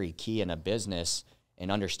that's very key in a business and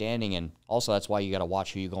understanding. And also that's why you got to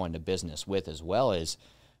watch who you go into business with as well. Is,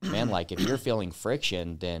 man, like if you're feeling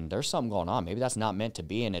friction, then there's something going on. Maybe that's not meant to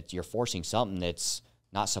be, and you're forcing something that's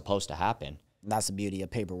not supposed to happen. And that's the beauty of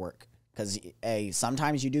paperwork. Because,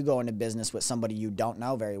 sometimes you do go into business with somebody you don't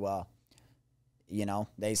know very well. You know,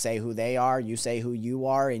 they say who they are, you say who you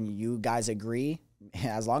are, and you guys agree.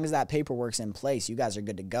 As long as that paperwork's in place, you guys are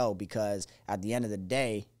good to go, because at the end of the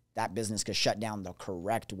day, that business could shut down the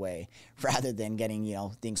correct way rather than getting,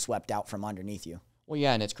 things swept out from underneath you. Well,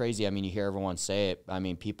 yeah, and it's crazy. I mean, you hear everyone say it. I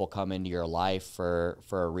mean, people come into your life for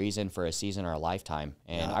a reason, for a season or a lifetime.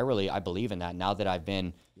 And I believe in that. Now that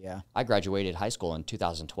I graduated high school in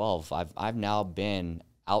 2012. I've now been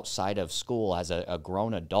outside of school as a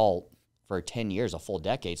grown adult for 10 years, a full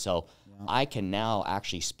decade. So I can now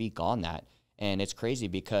actually speak on that. And it's crazy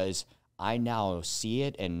because I now see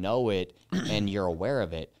it and know it and you're aware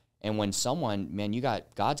of it. And when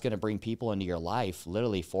God's going to bring people into your life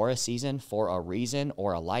literally for a season, for a reason,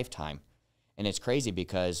 or a lifetime. And it's crazy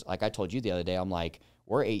because, like I told you the other day, I'm like,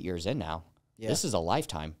 we're 8 years in now. Yeah. This is a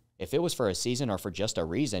lifetime. If it was for a season or for just a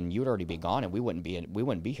reason, you would already be gone and we wouldn't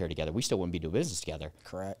be here together. We still wouldn't be doing business together.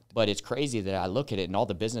 Correct. But it's crazy that I look at it and all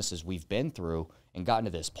the businesses we've been through and gotten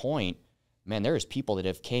to this point, man, there's people that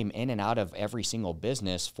have came in and out of every single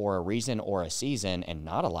business for a reason or a season and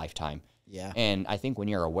not a lifetime. Yeah. And I think when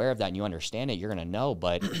you're aware of that and you understand it, you're going to know,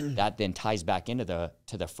 but that then ties back into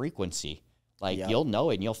the frequency. Like you'll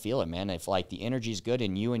know it and you'll feel it, man. If like the energy's good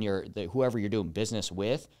and you and whoever you're doing business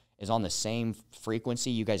with is on the same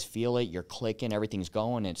frequency, you guys feel it, you're clicking, everything's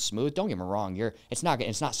going, it's smooth. Don't get me wrong, it's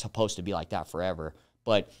not supposed to be like that forever,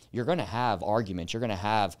 but you're going to have arguments, you're going to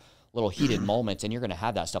have little heated moments, and you're going to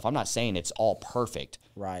have that stuff. I'm not saying it's all perfect,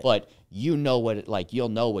 right? But you'll know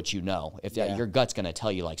what you know. If your gut's going to tell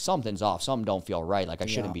you like something's off, something don't feel right, like I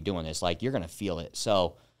shouldn't be doing this, like you're going to feel it.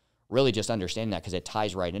 So really just understand that, because it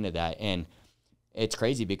ties right into that. And it's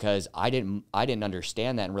crazy because I didn't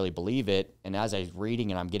understand that and really believe it. And as I was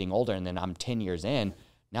reading and I'm getting older, and then I'm 10 years in,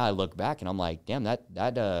 now I look back and I'm like, damn,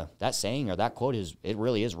 that saying or that quote it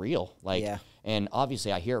really is real. Like, and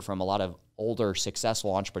obviously I hear it from a lot of older,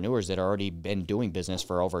 successful entrepreneurs that already been doing business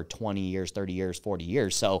for over 20 years, 30 years, 40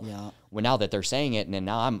 years. So when now that they're saying it, and then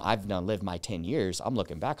now I've now lived my 10 years, I'm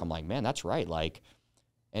looking back, I'm like, man, that's right. Like,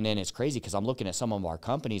 and then it's crazy because I'm looking at some of our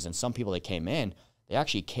companies and some people that came in, they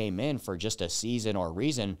actually came in for just a season or a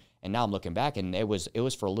reason. And now I'm looking back and it was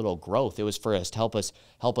for a little growth. It was for us to help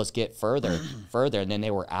us get further. And then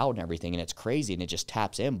they were out and everything. And it's crazy and it just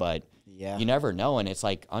taps in, but you never know. And it's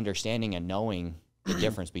like understanding and knowing the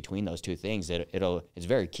difference between those two things. It's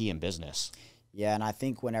very key in business. Yeah. And I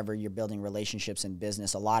think whenever you're building relationships in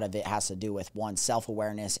business, a lot of it has to do with one,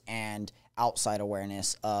 self-awareness and outside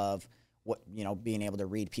awareness of what, being able to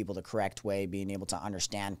read people the correct way, being able to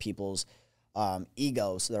understand people's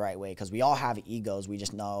egos the right way, because we all have egos. We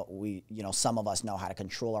just know some of us know how to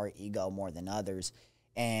control our ego more than others.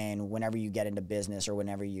 And whenever you get into business, or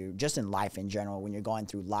whenever you just in life in general, when you're going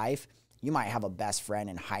through life, you might have a best friend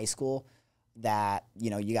in high school that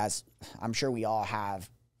you guys, I'm sure we all have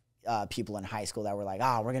people in high school that were like,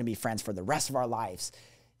 we're gonna be friends for the rest of our lives.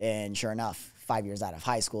 And sure enough, 5 years out of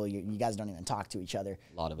high school, you guys don't even talk to each other.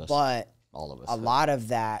 A lot of us, but all of us, a lot of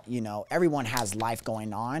that, everyone has life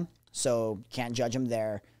going on. So can't judge them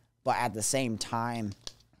there. But at the same time,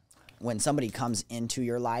 when somebody comes into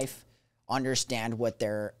your life, understand what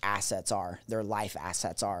their assets are, their life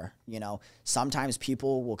assets are. Sometimes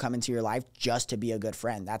people will come into your life just to be a good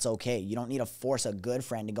friend. That's okay. You don't need to force a good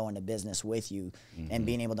friend to go into business with you, and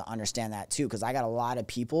being able to understand that too. Because I got a lot of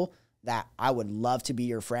people that I would love to be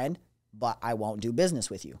your friend, but I won't do business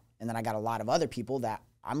with you. And then I got a lot of other people that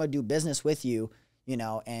I'm going to do business with you,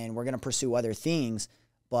 and we're going to pursue other things.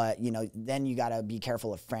 But, you know, then you got to be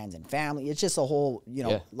careful of friends and family. It's just a whole, you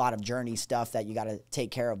know, lot of journey stuff that you got to take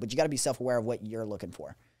care of. But you got to be self-aware of what you're looking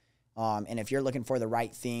for. And if you're looking for the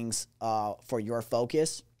right things for your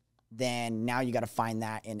focus, then now you got to find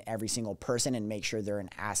that in every single person and make sure they're an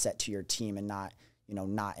asset to your team and not, you know,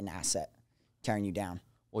 not an asset tearing you down.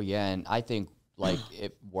 Well, yeah, and I think like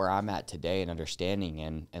where I'm at today and understanding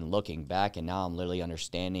and looking back, and now I'm literally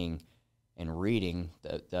understanding and reading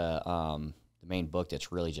the main book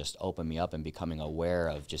that's really just opened me up and becoming aware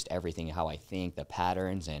of just everything, how I think, the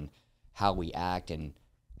patterns and how we act and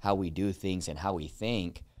how we do things and how we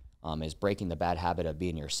think, is Breaking the Bad Habit of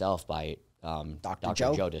Being Yourself by Dr.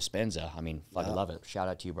 Joe Dispenza. I mean, fucking love it. Shout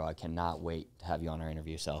out to you, bro. I cannot wait to have you on our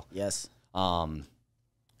interview. So yes,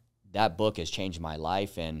 that book has changed my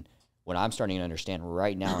life, and what I'm starting to understand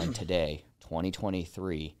right now and today,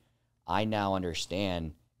 2023, I now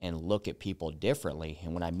understand and look at people differently.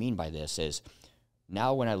 And what I mean by this is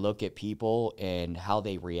now when I look at people and how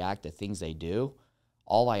they react to things they do,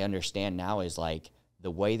 all I understand now is like the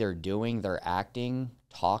way they're doing, they're acting,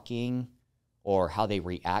 talking, or how they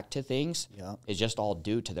react to things is just all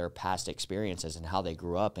due to their past experiences and how they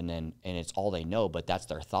grew up, and it's all they know, but that's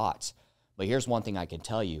their thoughts. But here's one thing I can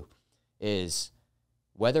tell you is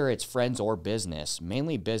whether it's friends or business,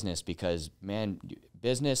 mainly business, because, man,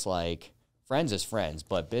 business, like, friends is friends,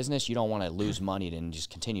 but business, you don't want to lose money and just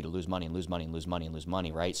continue to lose money and lose money and lose money and lose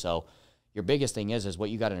money, right? So your biggest thing is what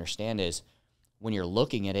you got to understand is when you're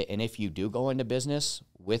looking at it, and if you do go into business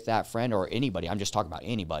with that friend or anybody, I'm just talking about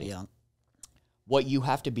anybody, what you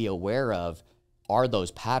have to be aware of are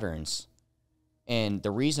those patterns. And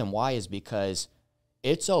the reason why is because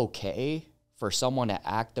it's okay for someone to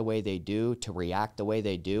act the way they do, to react the way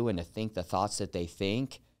they do, and to think the thoughts that they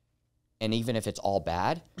think, and even if it's all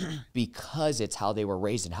bad, because it's how they were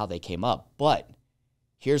raised and how they came up. But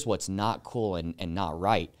here's what's not cool and not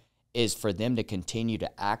right, is for them to continue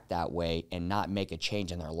to act that way and not make a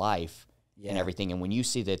change in their life and everything. And when you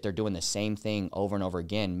see that they're doing the same thing over and over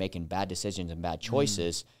again, making bad decisions and bad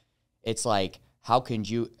choices, it's like, how can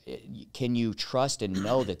you trust and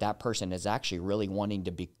know that that person is actually really wanting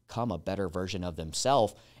to become a better version of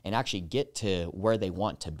themselves and actually get to where they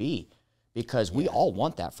want to be? Because we all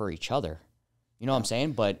want that for each other. You know what I'm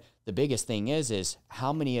saying? But the biggest thing is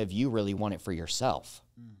how many of you really want it for yourself?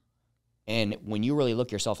 And when you really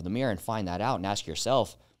look yourself in the mirror and find that out and ask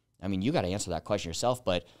yourself, I mean, you got to answer that question yourself.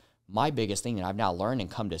 But my biggest thing that I've now learned and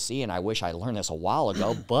come to see, and I wish I learned this a while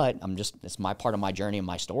ago, but it's my part of my journey and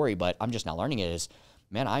my story, but I'm just now learning it, is,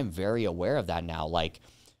 man, I'm very aware of that now. Like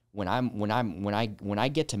when I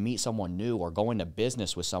get to meet someone new or go into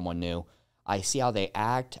business with someone new, I see how they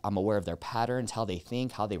act. I'm aware of their patterns, how they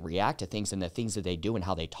think, how they react to things, and the things that they do and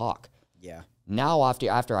how they talk. Yeah. Now,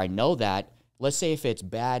 after I know that, let's say if it's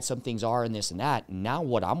bad, some things are and this and that. Now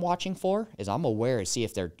what I'm watching for is I'm aware to see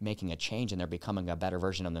if they're making a change and they're becoming a better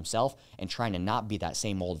version of themselves and trying to not be that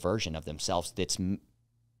same old version of themselves that's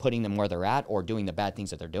putting them where they're at or doing the bad things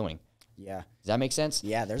that they're doing. Yeah. Does that make sense?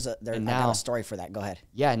 Yeah, I got a story for that. Go ahead.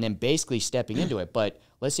 Yeah, and then basically stepping into it. But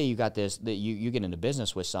let's say you got this, that you get into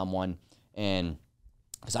business with someone, and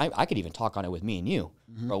because I could even talk on it with me and you,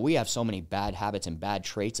 but we have so many bad habits and bad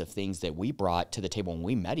traits of things that we brought to the table when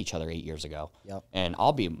we met each other 8 years ago. Yep. And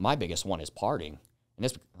my biggest one is partying. And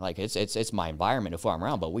it's like, it's my environment of who I'm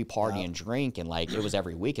around, but we party and drink, and like, it was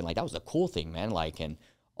every week. And like, that was the cool thing, man. Like, and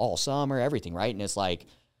all summer, everything. Right. And it's like,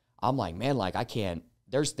 I'm like, man, like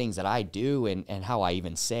there's things that I do and how I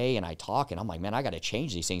even say and I talk, and I'm like, man, I got to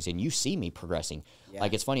change these things. And you see me progressing. Yeah.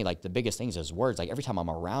 Like, it's funny, like the biggest things is words. Like every time I'm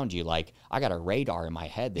around you, like I got a radar in my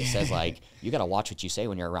head that says like, you got to watch what you say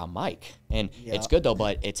when you're around Mike. And it's good though,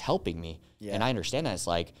 but it's helping me. Yeah. And I understand that. It's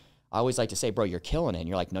like, I always like to say, bro, you're killing it. And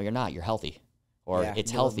you're like, no, you're not. You're healthy. Or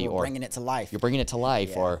it's healthy. Or bringing it to life. You're bringing it to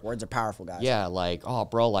life. Or words are powerful, guys. Yeah. Like, oh,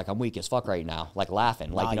 bro, like I'm weak as fuck right now. Like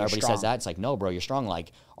laughing. Like, everybody strong. Says that. It's like, no, bro, you're strong.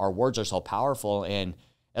 Like our words are so powerful. And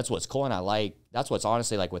that's what's cool. And that's what's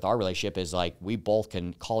honestly like with our relationship is like, we both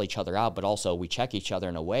can call each other out, but also we check each other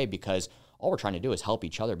in a way, because all we're trying to do is help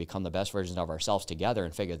each other become the best versions of ourselves together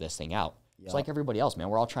and figure this thing out. Yep. It's like everybody else, man.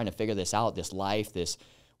 We're all trying to figure this out, this life, this,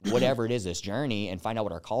 whatever it is, this journey, and find out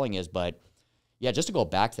what our calling is. But yeah, just to go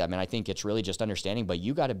back to that, man, I think it's really just understanding, but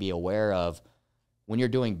you got to be aware of when you're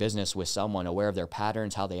doing business with someone, aware of their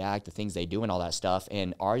patterns, how they act, the things they do and all that stuff.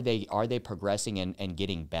 And are they progressing and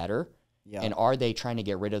getting better? Yeah. And are they trying to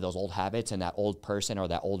get rid of those old habits and that old person or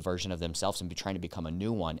that old version of themselves and be trying to become a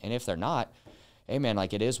new one? And if they're not, hey man,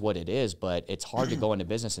 like it is what it is, but it's hard to go into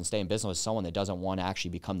business and stay in business with someone that doesn't want to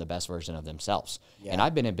actually become the best version of themselves. Yeah. And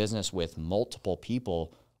I've been in business with multiple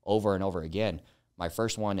people over and over again. My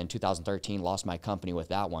first one in 2013, lost my company with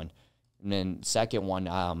that one. And then second one,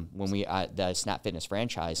 when we the Snap Fitness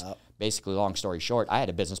franchise, basically long story short, I had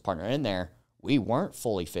a business partner in there. We weren't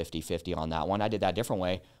fully 50-50 on that one. I did that a different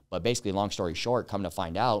way. But basically, long story short, come to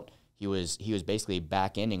find out, he was basically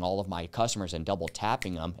back-ending all of my customers and double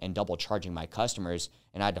tapping them and double charging my customers.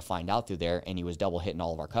 And I had to find out through there, and he was double hitting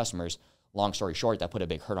all of our customers. Long story short, that put a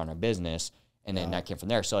big hurt on our business. And then that came from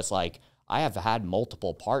there. So it's like I have had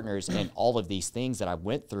multiple partners, and all of these things that I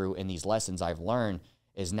went through and these lessons I've learned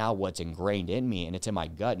is now what's ingrained in me, and it's in my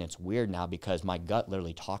gut. And it's weird now because my gut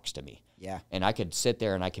literally talks to me. Yeah. And I could sit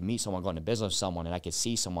there and I could meet someone, go into business with someone, and I could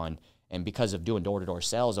see someone. And because of doing door-to-door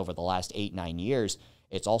sales over the last 8-9 years,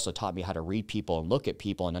 it's also taught me how to read people and look at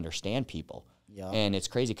people and understand people. Yeah. And it's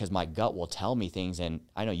crazy because my gut will tell me things. And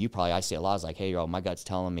I know I say a lot. It's like, hey, my gut's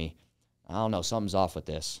telling me, I don't know, something's off with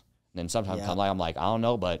this. And then sometimes I'm like, I don't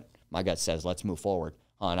know, but my gut says, let's move forward.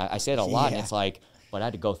 And I say it a lot, and it's like, but I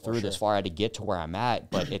had to go through this far. I had to get to where I'm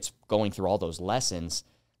at. But it's going through all those lessons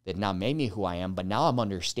that now made me who I am. But now I'm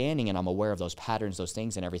understanding and I'm aware of those patterns, those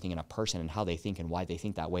things, and everything in a person and how they think and why they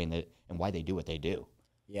think that way and why they do what they do.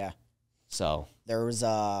 Yeah. So there was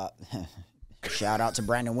a shout out to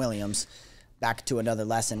Brandon Williams. Back to another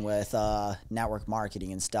lesson with network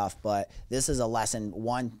marketing and stuff. But this is a lesson,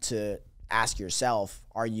 one, to ask yourself,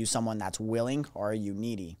 are you someone that's willing or are you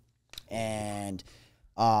needy? And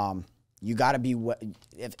you got to be,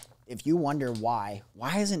 if you wonder why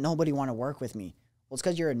doesn't nobody want to work with me? Well, it's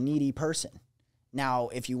because you're a needy person. Now,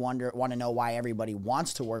 if you want to know why everybody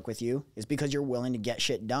wants to work with you, is because you're willing to get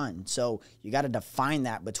shit done. So you got to define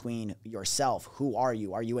that between yourself. Who are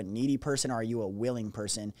you? Are you a needy person or are you a willing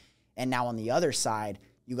person? And now on the other side,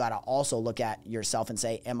 you got to also look at yourself and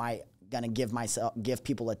say, am I going to give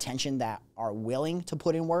people attention that are willing to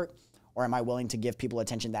put in work, or am I willing to give people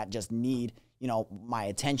attention that just need, my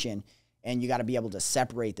attention? And you got to be able to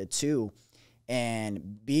separate the two.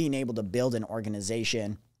 And being able to build an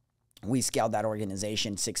organization, we scaled that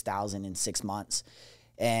organization 6,000 in 6 months.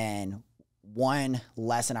 And one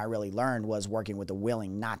lesson I really learned was working with the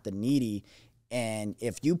willing, not the needy. And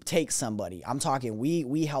if you take somebody, I'm talking,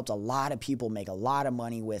 we helped a lot of people make a lot of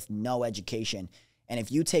money with no education. And if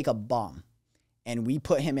you take a bum and we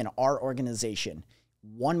put him in our organization,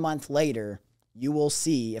 1 month later, you will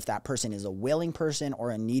see if that person is a willing person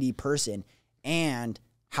or a needy person, and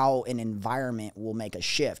how an environment will make a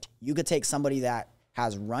shift. You could take somebody that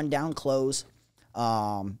has rundown clothes,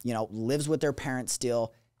 lives with their parents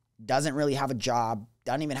still, doesn't really have a job,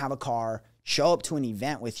 doesn't even have a car, show up to an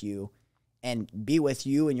event with you and be with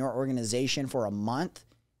you and your organization for a month,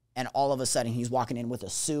 and all of a sudden he's walking in with a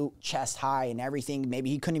suit, chest high and everything. Maybe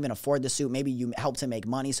he couldn't even afford the suit. Maybe you helped him make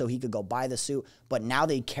money so he could go buy the suit, but now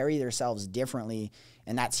they carry themselves differently,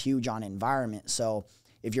 and that's huge on environment. So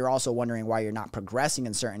if you're also wondering why you're not progressing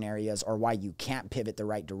in certain areas or why you can't pivot the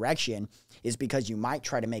right direction, is because you might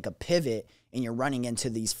try to make a pivot and you're running into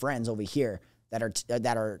these friends over here that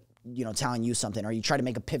are telling you something, or you try to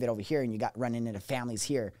make a pivot over here and you got running into families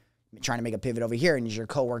here, trying to make a pivot over here and your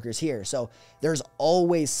coworkers here. So there's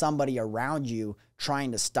always somebody around you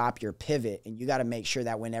trying to stop your pivot, and you got to make sure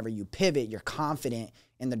that whenever you pivot, you're confident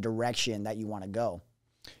in the direction that you want to go.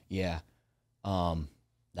 Yeah.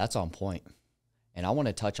 That's on point. And I want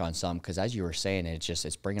to touch on some, because as you were saying,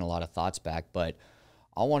 it's bringing a lot of thoughts back. But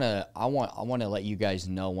I want to let you guys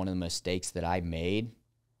know one of the mistakes that I made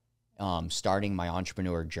starting my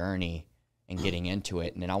entrepreneur journey and getting into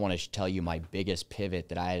it. And then I want to tell you my biggest pivot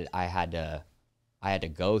that I had to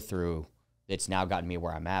go through that's now gotten me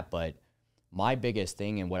where I'm at. But my biggest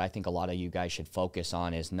thing, and what I think a lot of you guys should focus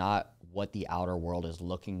on, is not what the outer world is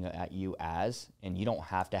looking at you as. And you don't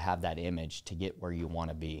have to have that image to get where you want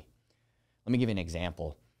to be. Let me give you an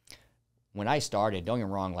example. When I started, don't get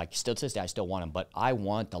me wrong, still to this day, I still want them, but I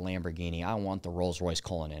want the Lamborghini. I want the Rolls-Royce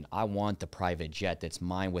Cullinan. I want the private jet that's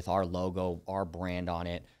mine with our logo, our brand on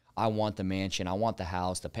it. I want the mansion. I want the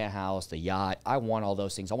house, the penthouse, the yacht. I want all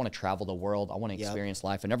those things. I want to travel the world. I want to experience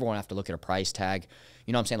life. I never want to have to look at a price tag.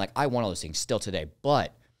 You know what I'm saying? I want all those things still today.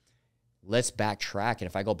 But let's backtrack. And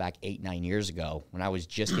if I go back 8-9 years ago, when I was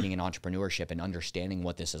just getting in entrepreneurship and understanding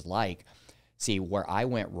what this is like, see, where I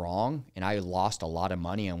went wrong and I lost a lot of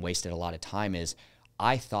money and wasted a lot of time is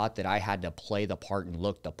I thought that I had to play the part and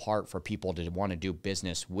look the part for people to want to do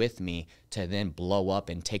business with me to then blow up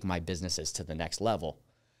and take my businesses to the next level.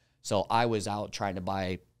 So I was out trying to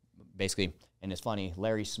buy, basically, and it's funny,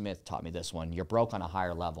 Larry Smith taught me this one, you're broke on a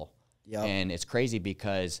higher level. Yep. And it's crazy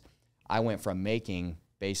because I went from making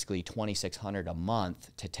basically $2,600 a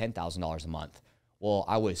month to $10,000 a month. Well,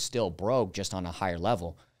 I was still broke, just on a higher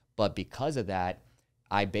level. But because of that,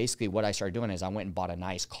 what I started doing is I went and bought a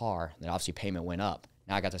nice car. Then obviously payment went up.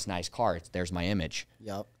 Now I got this nice car. There's my image.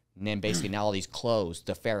 Yep. And then basically now all these clothes,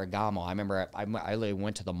 the Ferragamo. I remember I literally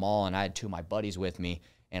went to the mall and I had two of my buddies with me,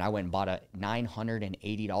 and I went and bought a $980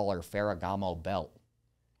 Ferragamo belt.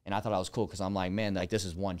 And I thought I was cool because I'm like, man, like this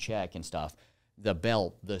is one check and stuff. The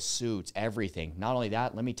belt, the suits, everything. Not only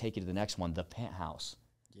that, let me take you to the next one, the penthouse.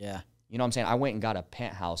 Yeah. You know what I'm saying? I went and got a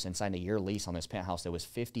penthouse and signed a year lease on this penthouse that was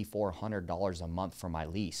 $5,400 a month for my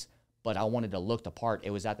lease. But I wanted to look the part. It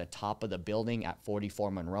was at the top of the building at 44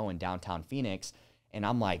 Monroe in downtown Phoenix. And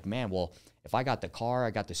I'm like, man, well, if I got the car,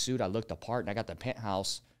 I got the suit, I looked the part, and I got the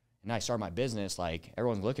penthouse, and I started my business, like,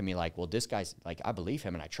 everyone's looking at me like, well, this guy's, like, I believe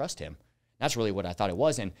him and I trust him. That's really what I thought it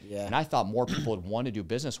was. And I thought more people would want to do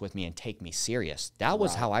business with me and take me serious. That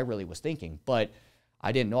was how I really was thinking. But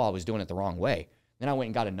I didn't know I was doing it the wrong way. Then I went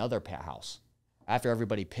and got another penthouse. After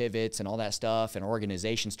everybody pivots and all that stuff and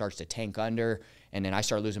organization starts to tank under, and then I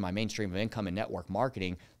start losing my mainstream of income in network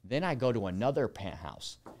marketing, then I go to another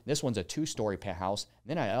penthouse. This one's a 2-story penthouse.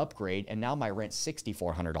 Then I upgrade, and now my rent's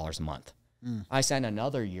 $6,400 a month. I signed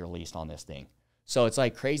another year lease on this thing. So it's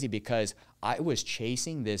like crazy because I was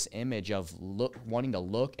chasing this image of wanting to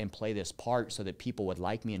look and play this part so that people would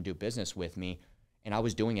like me and do business with me. And I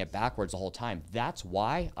was doing it backwards the whole time. That's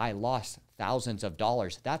why I lost thousands of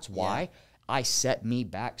dollars. That's why I set me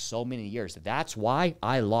back so many years. That's why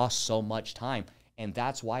I lost so much time. And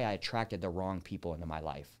that's why I attracted the wrong people into my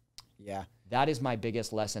life. Yeah. That is my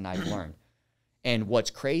biggest lesson I've learned. And what's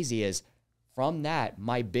crazy is from that,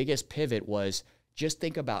 my biggest pivot was just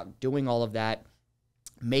think about doing all of that,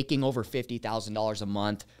 making over $50,000 a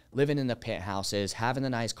month, living in the penthouses, having the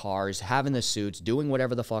nice cars, having the suits, doing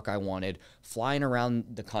whatever the fuck I wanted, flying around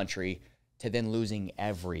the country, to then losing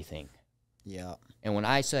everything. Yeah. And when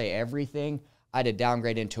I say everything, I had to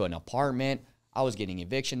downgrade into an apartment. I was getting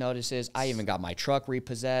eviction notices. I even got my truck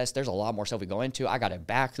repossessed. There's a lot more stuff we go into. I got it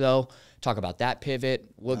back, though. Talk about that pivot.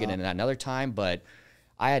 We'll get into that another time. But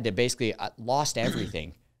I had to basically lost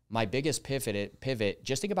everything. My biggest pivot,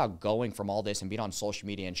 just think about going from all this and being on social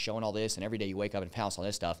media and showing all this, and every day you wake up and pounce all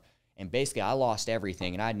this stuff. And basically, I lost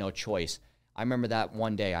everything, and I had no choice. I remember that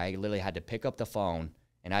one day, I literally had to pick up the phone,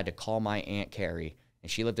 and I had to call my Aunt Carrie,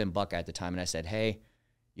 and she lived in Buckeye at the time, and I said, hey,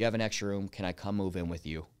 you have an extra room. Can I come move in with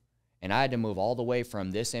you? And I had to move all the way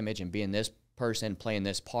from this image and being this person, playing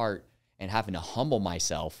this part, and having to humble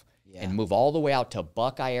myself and move all the way out to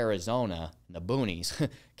Buckeye, Arizona, in the boonies,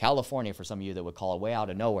 California for some of you that would call it way out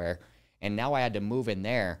of nowhere. And now I had to move in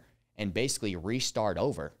there and basically restart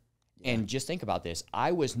over. And just think about this.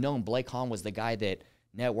 I was known, Blake Hahn was the guy that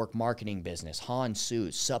network marketing business, Hahn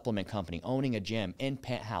Suits, supplement company, owning a gym, in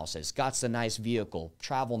penthouses, got the nice vehicle,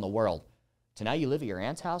 traveling the world. So now you live at your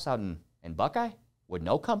aunt's house out in Buckeye with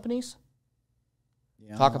no companies?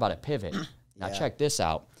 Talk about a pivot. Now check this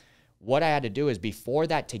out. What I had to do is before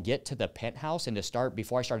that, to get to the penthouse and to start,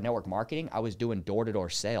 before I started network marketing, I was doing door-to-door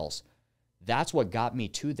sales. That's what got me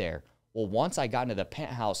to there. Well, once I got into the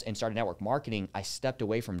penthouse and started network marketing, I stepped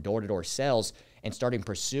away from door-to-door sales and started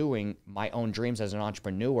pursuing my own dreams as an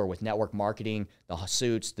entrepreneur with network marketing, the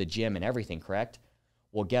suits, the gym, and everything, correct?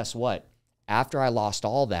 Well, guess what? After I lost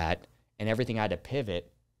all that and everything, I had to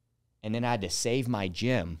pivot, and then I had to save my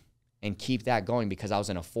gym and keep that going because I was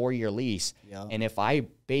in a 4-year lease. And if I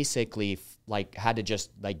basically had to just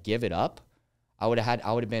give it up, I would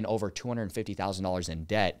have been over $250,000 in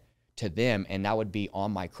debt to them, and that would be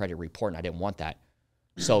on my credit report, and I didn't want that.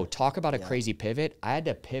 So talk about a crazy pivot. I had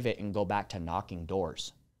to pivot and go back to knocking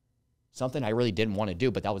doors. Something I really didn't want to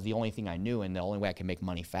do, but that was the only thing I knew and the only way I could make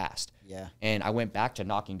money fast. And I went back to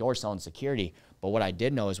knocking doors, selling security. But what I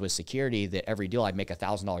did know is with security that every deal I'd make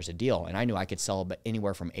 $1,000 a deal, and I knew I could sell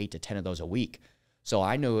anywhere from 8 to 10 of those a week. So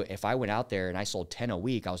I knew if I went out there and I sold 10 a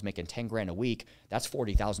week, I was making 10 grand a week. That's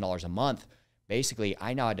 $40,000 a month. Basically,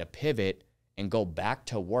 I now had to pivot and go back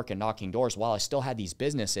to work and knocking doors while I still had these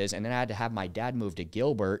businesses. And then I had to have my dad move to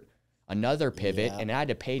Gilbert, another pivot, and I had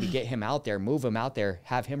to pay to get him out there, move him out there,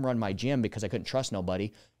 have him run my gym because I couldn't trust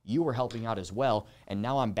nobody. You were helping out as well. And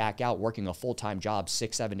now I'm back out working a full-time job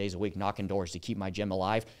 6-7 days a week, knocking doors to keep my gym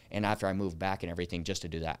alive. And after I moved back and everything, just to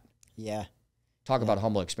do that. Talk about a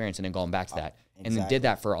humble experience and then going back to that. And then did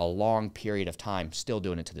that for a long period of time, still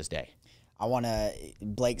doing it to this day.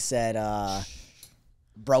 Blake said,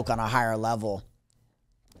 broke on a higher level.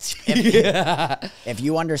 If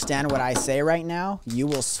you understand what I say right now, you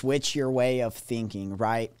will switch your way of thinking,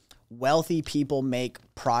 right? Wealthy people make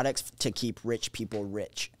products to keep rich people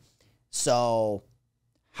rich. So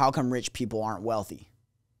how come rich people aren't wealthy?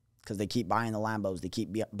 Because they keep buying the Lambos, they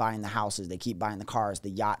keep buying the houses, they keep buying the cars, the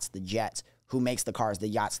yachts, the jets. Who makes the cars, the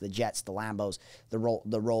yachts, the jets, the Lambos, the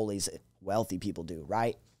Rollies? Wealthy people do,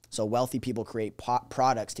 right? So wealthy people create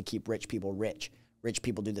products to keep rich people rich. rich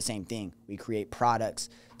people do the same thing. We create products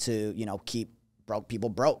to, you know, keep broke people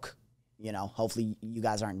broke. You know, hopefully you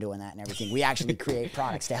guys aren't doing that and everything. We actually create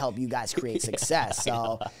products to help you guys create success.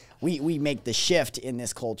 So we make the shift in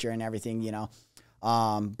this culture and everything, you know.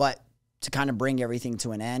 But to kind of bring everything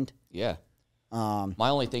to an end. Yeah. My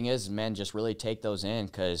only thing is, man, just really take those in,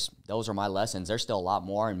 because those are my lessons. There's still a lot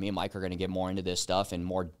more, and me and Mike are going to get more into this stuff and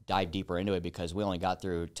more dive deeper into it, because we only got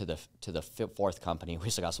through to the fourth company.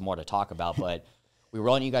 We still got some more to talk about, but we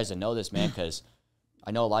want you guys to know this, man, because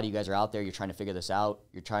I know a lot of you guys are out there. You're trying to figure this out.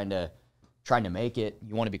 You're trying to make it.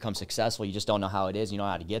 You want to become successful. You just don't know how it is. You know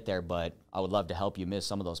how to get there, but I would love to help you miss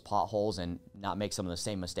some of those potholes and not make some of the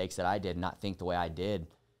same mistakes that I did, not think the way I did.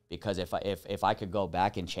 Because if I could go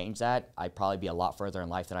back and change that, I'd probably be a lot further in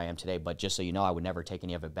life than I am today. But just so you know, I would never take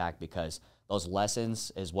any of it back, because those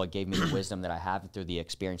lessons is what gave me the wisdom that I have through the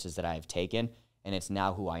experiences that I have taken. And it's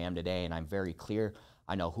now who I am today. And I'm very clear.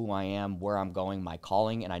 I know who I am, where I'm going, my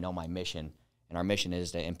calling, and I know my mission. And our mission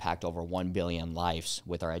is to impact over 1 billion lives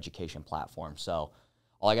with our education platform. So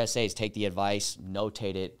all I got to say is take the advice,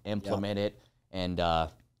 notate it, implement it, and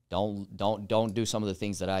don't do some of the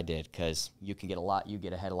things that I did, because you get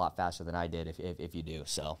ahead a lot faster than I did if you do.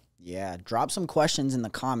 So yeah, drop some questions in the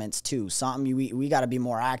comments too. Something we got to be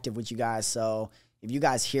more active with you guys. So if you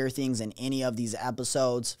guys hear things in any of these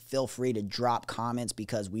episodes, feel free to drop comments,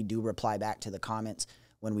 because we do reply back to the comments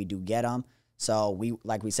when we do get them. So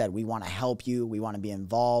like we said, we want to help you. We want to be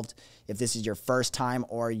involved. If this is your first time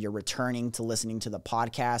or you're returning to listening to the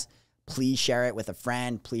podcast, please share it with a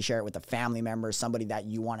friend. Please share it with a family member, somebody that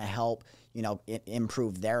you want to help, you know,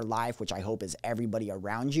 improve their life, which I hope is everybody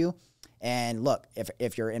around you. And look,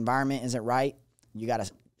 if your environment isn't right, you got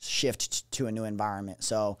to shift to a new environment.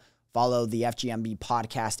 So follow the FGMB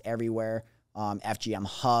podcast everywhere. FGM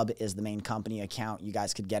Hub is the main company account. You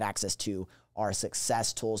guys could get access to our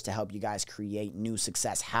success tools to help you guys create new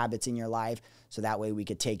success habits in your life. So that way we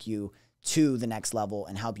could take you to the next level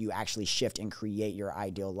and help you actually shift and create your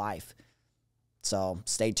ideal life. So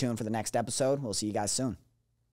stay tuned for the next episode. We'll see you guys soon.